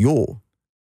a fuel.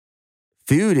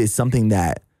 Food is something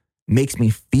that makes me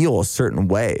feel a certain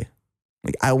way.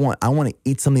 Like I want to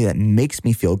eat something that makes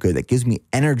me feel good, that gives me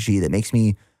energy, that makes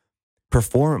me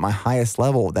perform at my highest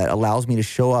level, that allows me to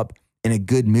show up in a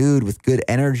good mood with good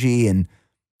energy and,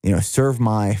 serve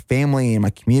my family and my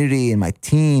community and my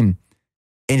team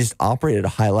and just operate at a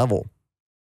high level.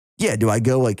 Yeah, do I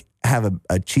go like have a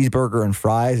cheeseburger and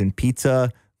fries and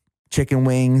pizza, chicken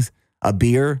wings, a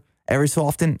beer every so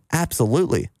often?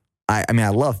 Absolutely. I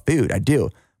love food. I do.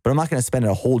 But I'm not going to spend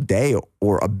a whole day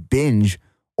or a binge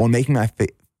on making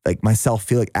myself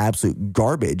feel like absolute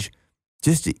garbage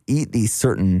just to eat these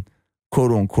certain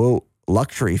quote unquote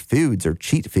luxury foods or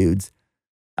cheat foods.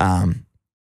 I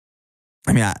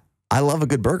love a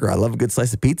good burger. I love a good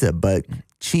slice of pizza, but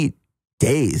cheat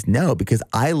days, no, because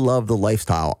I love the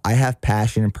lifestyle. I have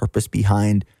passion and purpose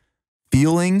behind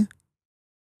feeling,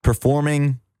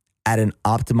 performing at an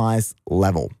optimized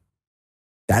level.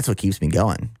 That's what keeps me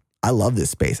going. I love this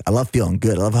space. I love feeling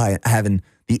good. I love having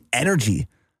the energy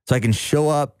so I can show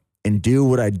up and do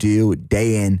what I do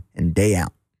day in and day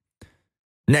out.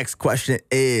 Next question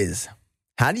is,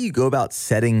 how do you go about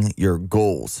setting your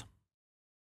goals?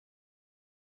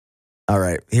 All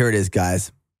right, here it is,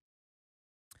 guys.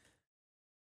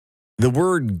 The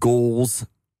word goals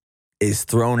is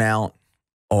thrown out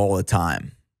all the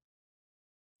time.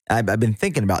 I've been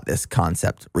thinking about this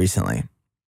concept recently.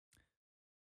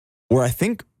 Where I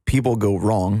think people go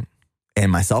wrong,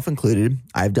 and myself included,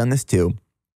 I've done this too,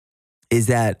 is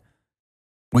that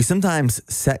we sometimes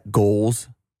set goals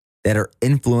that are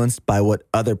influenced by what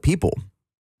other people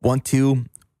want to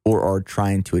or are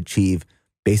trying to achieve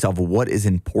based off of what is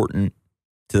important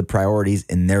to the priorities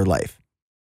in their life.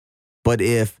 But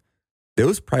if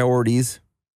those priorities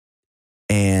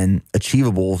and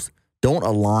achievables don't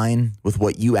align with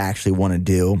what you actually want to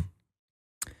do,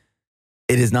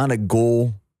 it is not a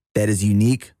goal that is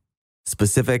unique,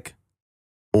 specific,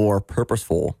 or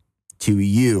purposeful to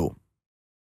you.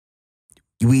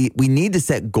 We need to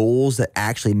set goals that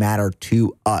actually matter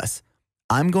to us.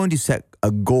 I'm going to set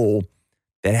a goal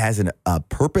that has a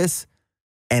purpose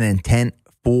and intent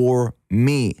for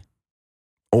me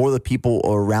or the people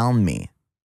around me.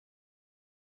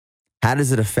 How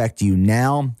does it affect you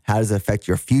now? How does it affect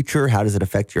your future? How does it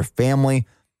affect your family?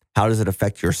 How does it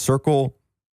affect your circle?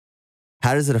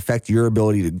 How does it affect your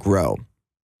ability to grow?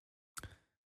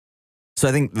 So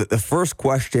I think the first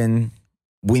question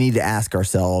we need to ask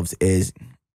ourselves is,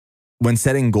 when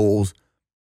setting goals,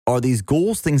 are these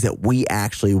goals things that we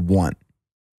actually want?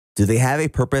 Do they have a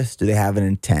purpose? Do they have an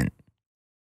intent?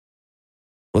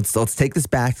 Let's take this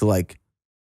back to like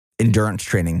endurance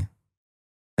training.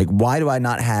 Like, why do I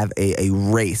not have a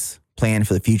race planned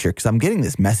for the future? Because I'm getting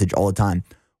this message all the time.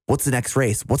 What's the next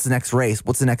race? What's the next race?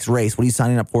 What's the next race? What are you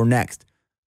signing up for next?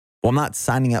 Well, I'm not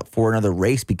signing up for another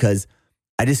race because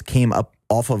I just came up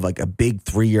off of like a big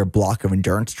 3-year block of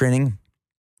endurance training.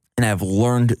 And I've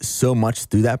learned so much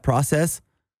through that process.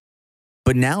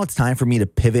 But now it's time for me to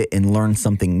pivot and learn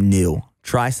something new.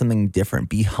 Try something different.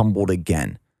 Be humbled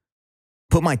again.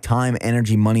 Put my time,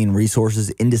 energy, money, and resources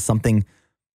into something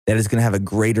that is going to have a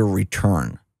greater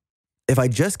return. If I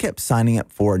just kept signing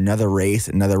up for another race,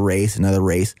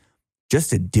 just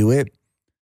to do it,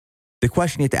 the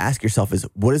question you have to ask yourself is,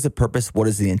 what is the purpose? What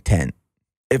is the intent?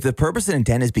 If the purpose and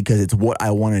intent is because it's what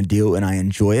I want to do and I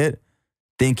enjoy it,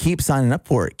 then keep signing up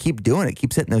for it. Keep doing it.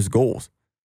 Keep setting those goals.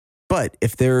 But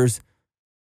if there's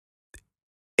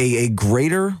a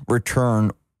greater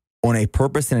return on a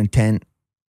purpose and intent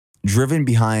driven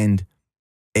behind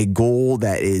a goal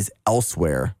that is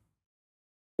elsewhere,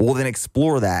 well, then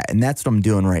explore that. And that's what I'm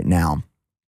doing right now.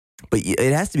 But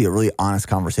it has to be a really honest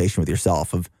conversation with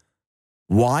yourself of,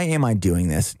 why am I doing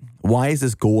this? Why is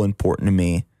this goal important to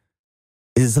me?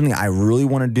 Is it something I really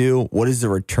want to do? What is the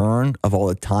return of all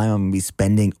the time I'm going to be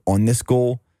spending on this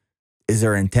goal? Is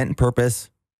there an intent and purpose?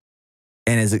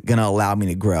 And is it going to allow me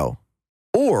to grow?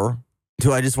 Or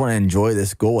do I just want to enjoy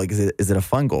this goal? Like, is it a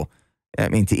fun goal? I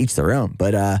mean, to each their own.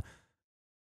 But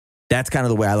that's kind of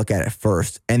the way I look at it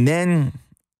first. And then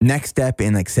next step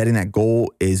in like setting that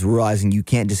goal is realizing you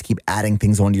can't just keep adding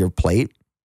things onto your plate.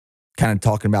 Kind of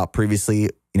talking about previously,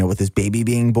 with this baby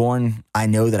being born, I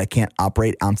know that I can't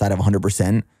operate outside of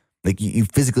 100%. Like you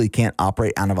physically can't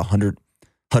operate out of 100,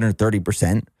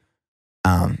 130%.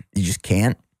 You just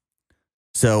can't.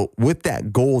 So with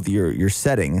that goal that you're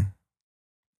setting,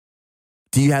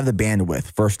 do you have the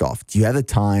bandwidth? First off, do you have the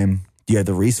time? Do you have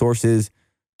the resources?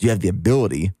 Do you have the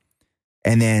ability?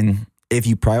 And then if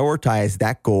you prioritize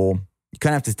that goal, you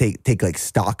kind of have to take like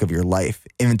stock of your life,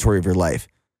 inventory of your life.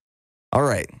 All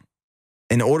right.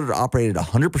 In order to operate at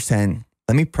 100%,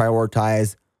 let me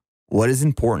prioritize what is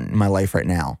important in my life right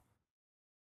now.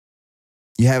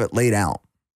 You have it laid out.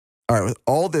 All right. With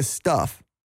all this stuff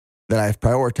that I've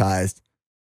prioritized,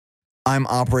 I'm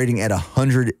operating at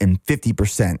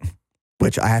 150%,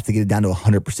 which I have to get it down to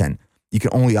 100%. You can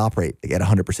only operate at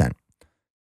 100%.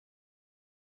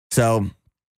 So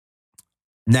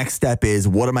next step is,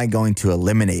 what am I going to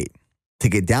eliminate to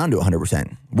get down to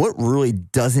 100%? What really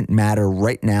doesn't matter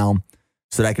right now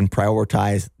so that I can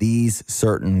prioritize these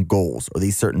certain goals or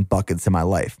these certain buckets in my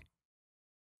life?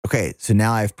 Okay, so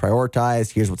now I've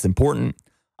prioritized. Here's what's important.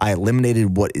 I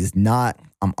eliminated what is not.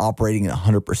 I'm operating at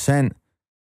 100%.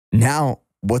 Now,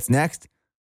 what's next?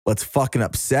 Let's fucking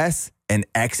obsess and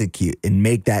execute and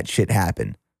make that shit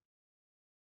happen.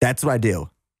 That's what I do.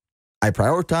 I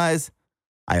prioritize,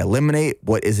 I eliminate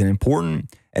what isn't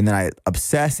important, and then I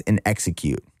obsess and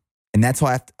execute. And that's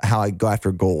how I go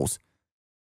after goals.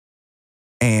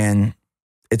 And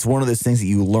it's one of those things that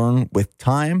you learn with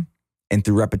time and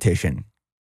through repetition.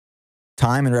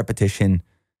 Time and repetition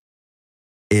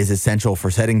is essential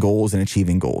for setting goals and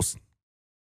achieving goals.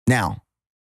 Now,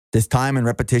 does time and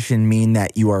repetition mean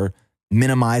that you are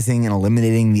minimizing and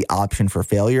eliminating the option for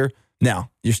failure? No,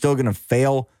 you're still going to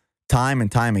fail time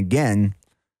and time again,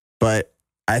 but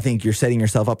I think you're setting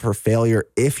yourself up for failure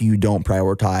if you don't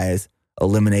prioritize,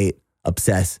 eliminate,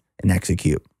 obsess, and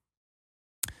execute.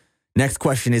 Next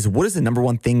question is, what is the number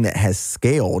one thing that has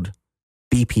scaled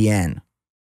BPN?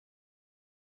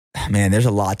 Man, there's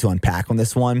a lot to unpack on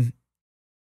this one.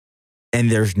 And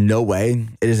there's no way,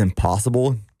 it is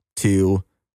impossible to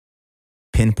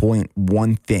pinpoint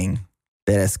one thing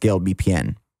that has scaled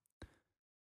BPN.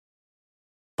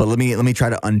 But let me try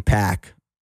to unpack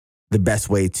the best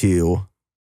way to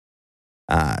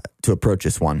approach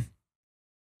this one.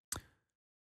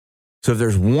 So if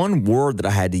there's one word that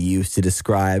I had to use to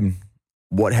describe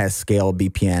what has scaled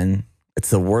BPN, it's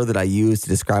the word that I use to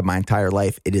describe my entire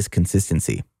life. It is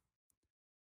consistency.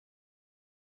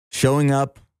 Showing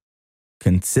up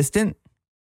consistent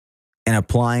and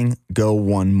applying go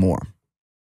one more.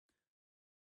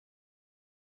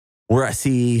 Where I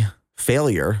see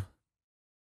failure,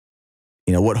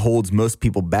 what holds most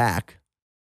people back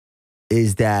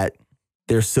is that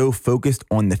they're so focused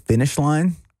on the finish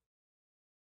line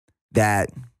that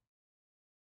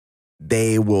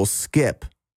they will skip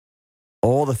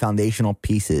all the foundational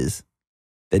pieces,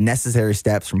 the necessary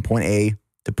steps from point A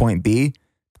to point B,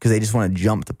 because they just want to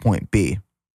jump to point B.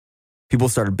 People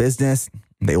start a business,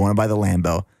 they want to buy the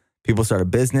Lambo. People start a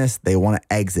business, they want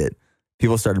to exit.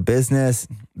 People start a business,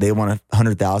 they want a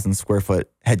 100,000 square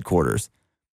foot headquarters.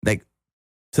 Like,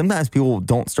 sometimes people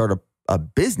don't start a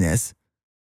business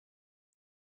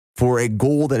for a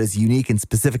goal that is unique and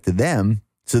specific to them,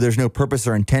 so there's no purpose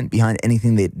or intent behind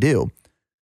anything they do.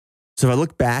 So if I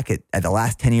look back at the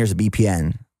last 10 years of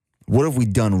BPN, what have we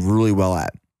done really well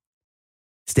at?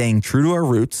 Staying true to our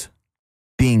roots,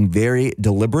 being very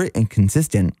deliberate and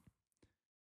consistent,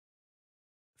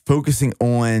 focusing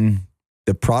on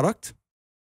the product,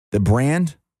 the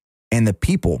brand, and the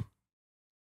people.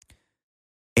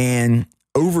 And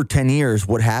over 10 years,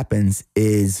 what happens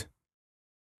is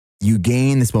you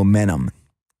gain this momentum.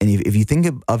 And if you think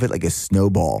of it like a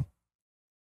snowball,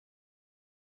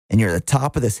 and you're at the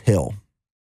top of this hill,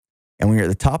 and when you're at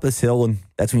the top of this hill,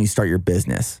 that's when you start your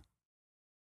business.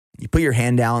 You put your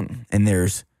hand down, and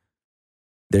there's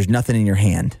nothing in your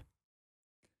hand.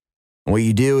 And what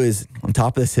you do is, on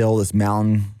top of this hill, this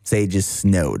mountain, say it just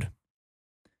snowed.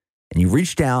 And you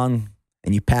reach down,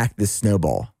 and you pack this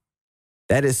snowball.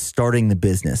 That is starting the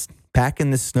business.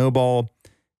 Packing this snowball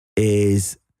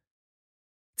is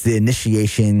the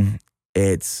initiation.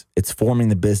 It's forming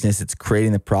the business. It's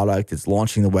creating the product. It's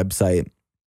launching the website.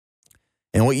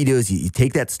 And what you do is you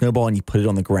take that snowball and you put it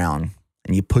on the ground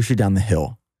and you push it down the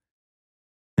hill.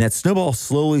 And that snowball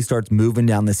slowly starts moving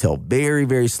down this hill, very,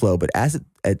 very slow. But as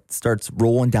it starts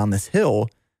rolling down this hill,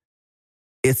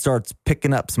 it starts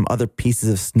picking up some other pieces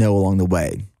of snow along the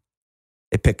way.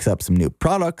 It picks up some new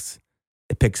products.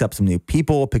 It picks up some new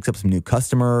people. It picks up some new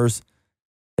customers.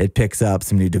 It picks up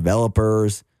some new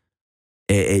developers.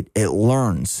 It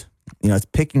learns. It's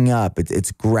picking up.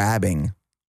 It's grabbing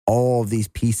all of these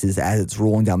pieces as it's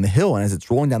rolling down the hill. And as it's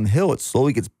rolling down the hill, it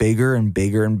slowly gets bigger and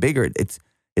bigger and bigger. It's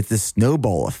the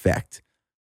snowball effect.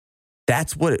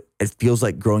 That's what it feels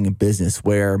like growing a business,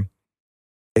 where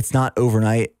it's not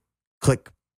overnight. click,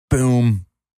 boom,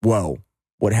 whoa,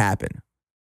 what happened?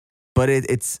 But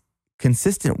it's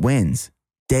consistent wins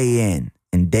day in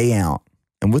and day out.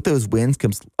 And with those wins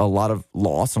comes a lot of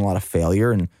loss and a lot of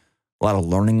failure and a lot of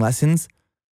learning lessons.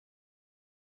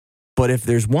 But if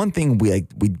there's one thing we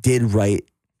did right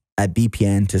at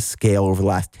BPN to scale over the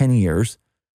last 10 years,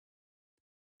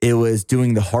 it was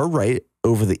doing the hard right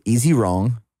over the easy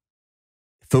wrong,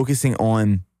 focusing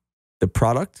on the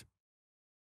product,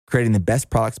 creating the best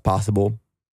products possible,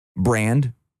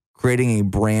 brand, creating a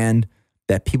brand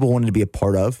that people wanted to be a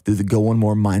part of through the Go One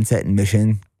More mindset and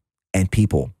mission, and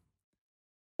people.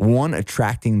 One,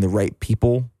 attracting the right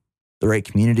people, the right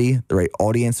community, the right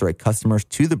audience, the right customers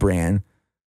to the brand,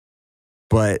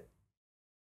 but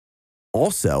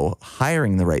also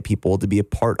hiring the right people to be a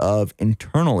part of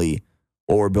internally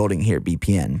what we're building here at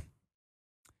BPN.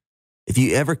 If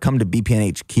you ever come to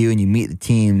BPN HQ and you meet the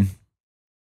team,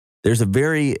 there's a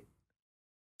very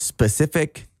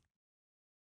specific,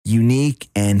 unique,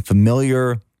 and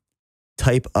familiar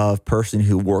type of person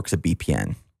who works at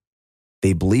BPN.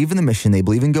 They believe in the mission. They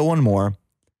believe in Go One More.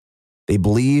 They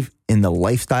believe in the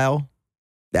lifestyle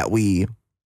that we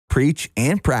preach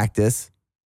and practice.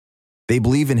 They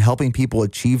believe in helping people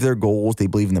achieve their goals. They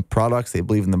believe in the products. They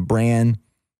believe in the brand.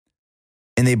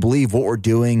 And they believe what we're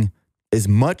doing is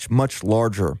much, much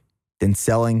larger than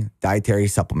selling dietary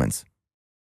supplements.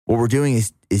 What we're doing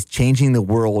is changing the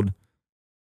world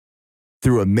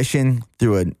through a mission,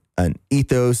 through an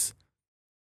ethos,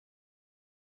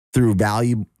 through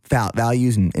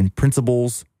values and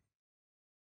principles.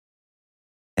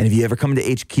 And if you ever come to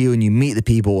HQ and you meet the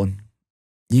people,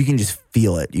 you can just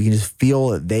feel it. You can just feel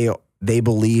that they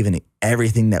believe in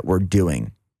everything that we're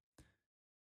doing.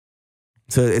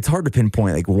 So it's hard to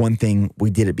pinpoint like one thing we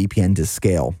did at BPN to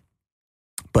scale,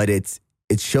 but it's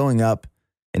showing up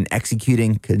and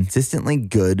executing consistently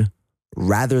good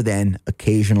rather than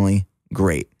occasionally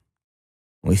great.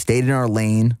 We stayed in our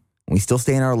lane. We still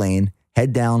stay in our lane.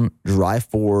 Head down, drive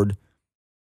forward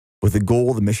with the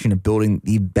goal, the mission of building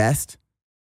the best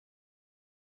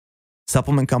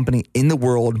supplement company in the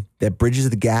world that bridges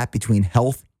the gap between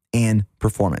health and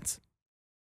performance.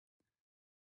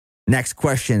 Next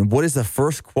question. What is the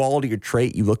first quality or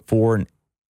trait you look for in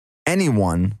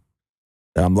anyone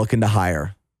that I'm looking to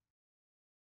hire?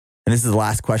 And this is the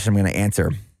last question I'm going to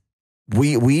answer.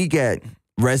 We get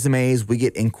resumes, we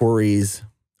get inquiries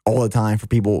all the time for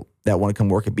people that want to come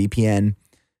work at BPN.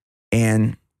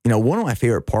 And, one of my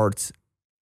favorite parts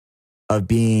of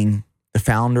being the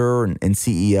founder and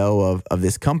CEO of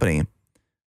this company,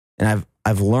 and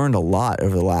I've learned a lot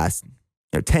over the last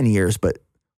 10 years, but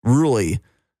really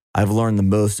I've learned the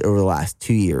most over the last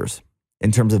 2 years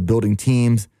in terms of building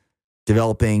teams,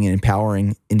 developing and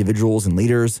empowering individuals and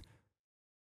leaders.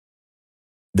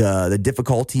 The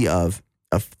difficulty of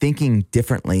thinking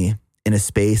differently in a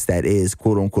space that is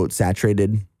quote unquote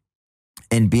saturated,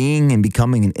 and being and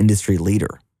becoming an industry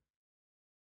leader.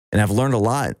 And I've learned a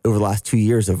lot over the last 2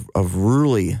 years of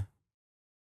really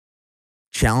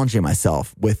challenging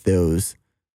myself with those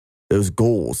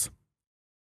goals,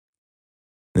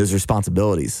 those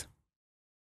responsibilities.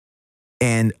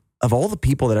 And of all the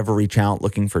people that ever reach out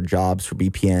looking for jobs for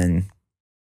BPN,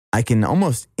 I can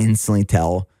almost instantly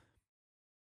tell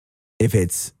if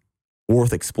it's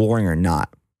worth exploring or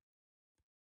not.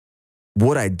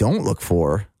 What I don't look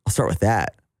for, I'll start with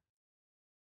that,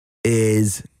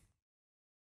 is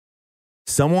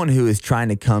someone who is trying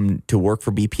to come to work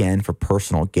for BPN for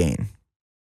personal gain.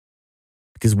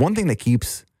 Because one thing that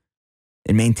keeps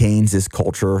and maintains this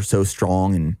culture so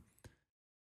strong and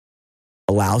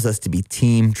allows us to be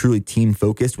truly team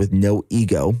focused with no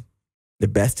ego, the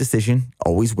best decision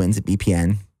always wins at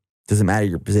BPN. Doesn't matter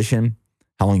your position,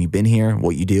 how long you've been here,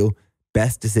 what you do,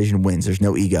 best decision wins. There's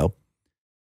no ego.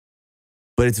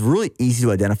 But it's really easy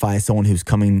to identify someone who's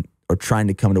coming or trying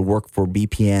to come to work for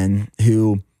BPN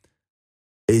who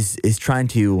is trying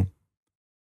to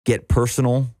get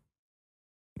personal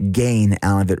gain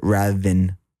out of it rather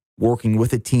than working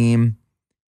with a team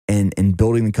and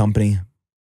building the company,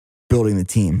 building the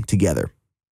team together.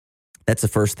 That's the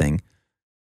first thing.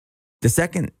 The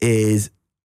second is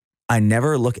I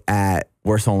never look at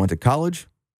where someone went to college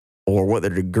or what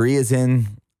their degree is in.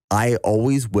 I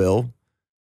always will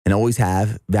and always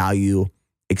have value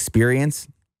experience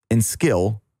and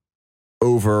skill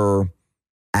over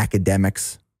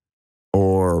academics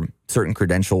or certain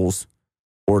credentials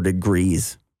or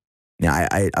degrees. Now,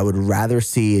 I would rather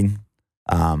see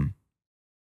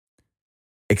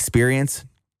experience,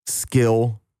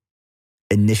 skill,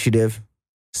 initiative,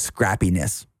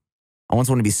 scrappiness. I want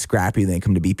someone to be scrappy when they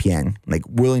come to BPN, like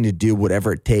willing to do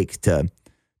whatever it takes to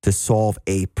solve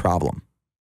a problem.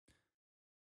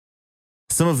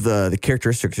 some of the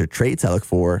characteristics or traits I look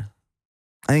for,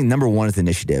 I think number one is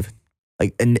initiative.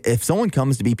 Like, and if someone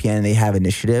comes to BPN and they have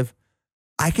initiative,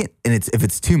 if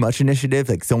it's too much initiative,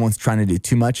 like someone's trying to do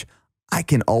too much, I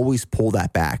can always pull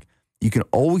that back. You can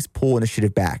always pull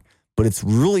initiative back, but it's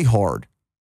really hard,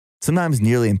 sometimes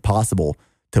nearly impossible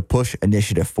to push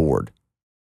initiative forward.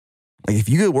 Like if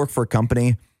you go work for a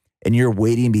company and you're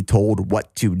waiting to be told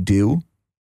what to do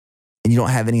and you don't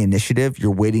have any initiative,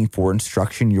 you're waiting for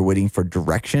instruction, you're waiting for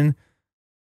direction,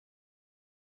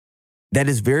 that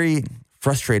is very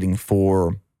frustrating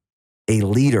for a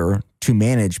leader to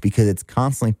manage because it's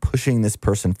constantly pushing this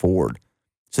person forward.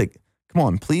 It's like, come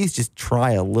on, please just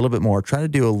try a little bit more. Try to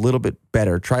do a little bit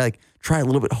better. Try a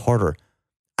little bit harder.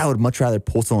 I would much rather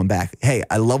pull someone back. Hey,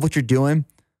 I love what you're doing.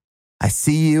 I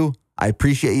see you. I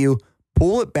appreciate you.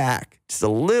 Pull it back just a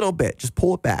little bit. Just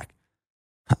pull it back.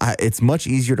 It's much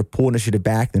easier to pull initiative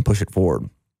back than push it forward.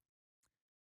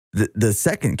 The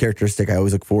second characteristic I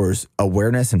always look for is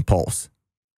awareness and pulse.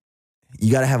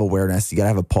 You got to have awareness. You got to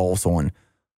have a pulse on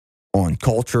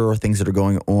culture, things that are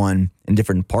going on in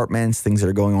different departments, things that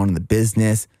are going on in the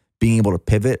business, being able to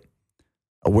pivot,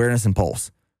 awareness and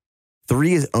pulse.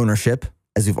 3 is ownership,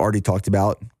 as we've already talked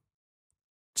about.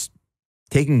 Just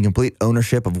taking complete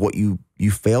ownership of what you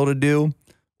fail to do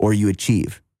or you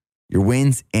achieve, your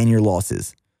wins and your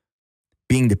losses.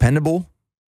 Being dependable,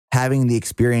 having the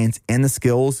experience and the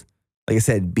skills. Like I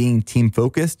said, being team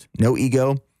focused, no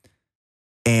ego.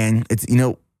 And it's,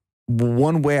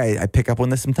 one way I pick up on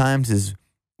this sometimes is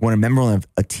when a member of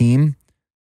a team,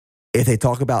 if they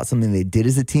talk about something they did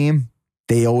as a team,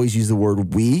 they always use the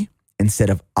word we instead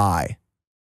of I.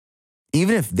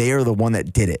 Even if they are the one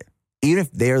that did it, even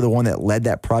if they are the one that led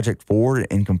that project forward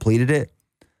and completed it,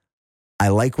 I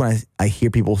like when I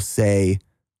hear people say,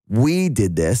 we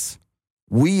did this,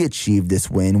 we achieved this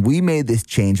win, we made this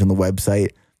change on the website,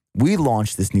 we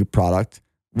launched this new product,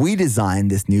 we designed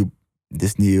this new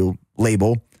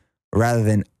label, rather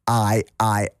than I.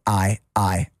 And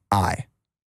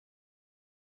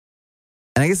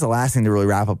I guess the last thing to really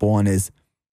wrap up on is,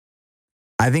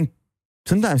 I think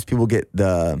sometimes people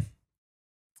they're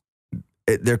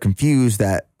confused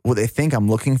that what they think I'm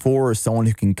looking for is someone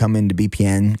who can come into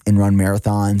BPN and run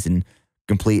marathons and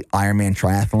complete Ironman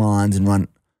triathlons and run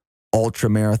ultra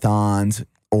marathons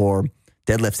or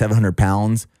deadlift 700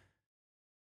 pounds.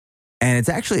 And it's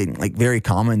actually like very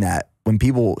common that when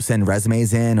people send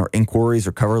resumes in or inquiries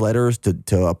or cover letters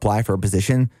to apply for a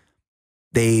position,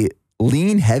 they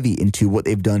lean heavy into what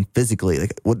they've done physically,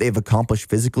 like what they've accomplished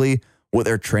physically, what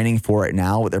they're training for right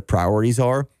now, what their priorities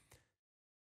are,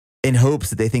 in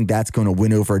hopes that they think that's going to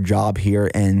win over a job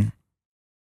here. And,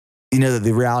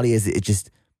 the reality is it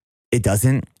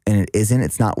doesn't, and it isn't.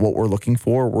 It's not what we're looking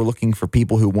for. We're looking for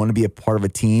people who want to be a part of a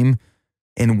team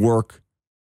and work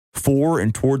for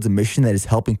and towards a mission that is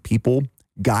helping people,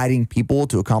 guiding people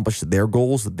to accomplish their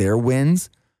goals, their wins.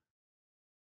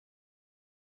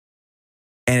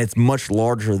 And it's much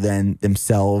larger than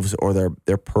themselves or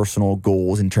their personal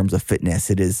goals in terms of fitness.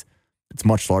 It's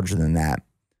much larger than that.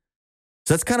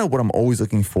 So that's kind of what I'm always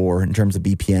looking for in terms of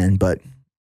BPN. But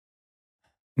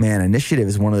man, initiative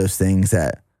is one of those things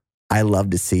that I love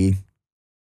to see.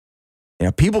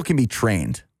 People can be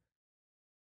trained.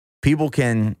 People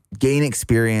can gain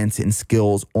experience and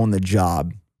skills on the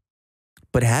job.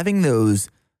 But having those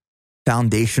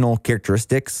foundational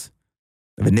characteristics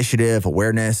of initiative,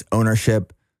 awareness,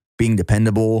 ownership, being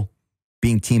dependable,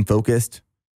 being team focused,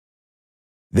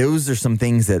 those are some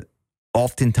things that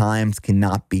oftentimes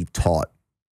cannot be taught.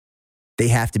 They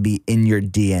have to be in your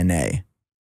DNA.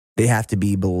 They have to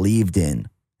be believed in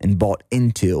and bought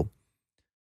into.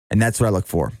 And that's what I look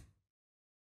for.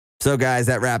 So guys,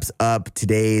 that wraps up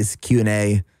today's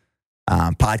Q&A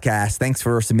podcast. Thanks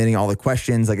for submitting all the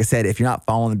questions. Like I said, if you're not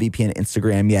following the BPN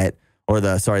Instagram yet, or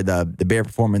the Bear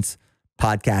Performance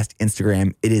Podcast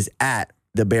Instagram, it is at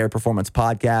the Bear Performance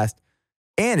Podcast.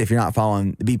 And if you're not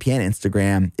following the BPN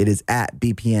Instagram, it is at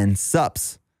BPN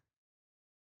Sups.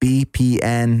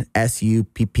 BPN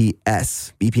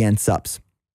SUPPS. BPN Sups.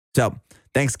 So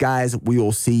thanks, guys. We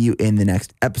will see you in the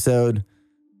next episode.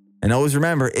 And always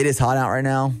remember, it is hot out right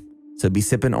now, so be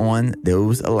sipping on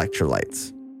those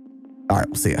electrolytes. All right,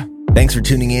 we'll see ya. Thanks for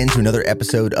tuning in to another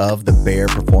episode of the Bear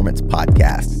Performance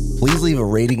Podcast. Please leave a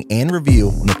rating and review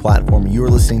on the platform you are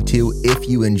listening to if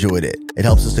you enjoyed it. It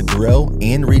helps us to grow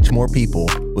and reach more people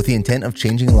with the intent of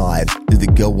changing lives through the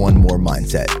Go One More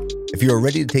mindset. If you are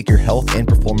ready to take your health and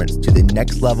performance to the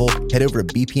next level, head over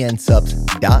to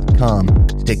bpnsubs.com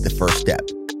to take the first step.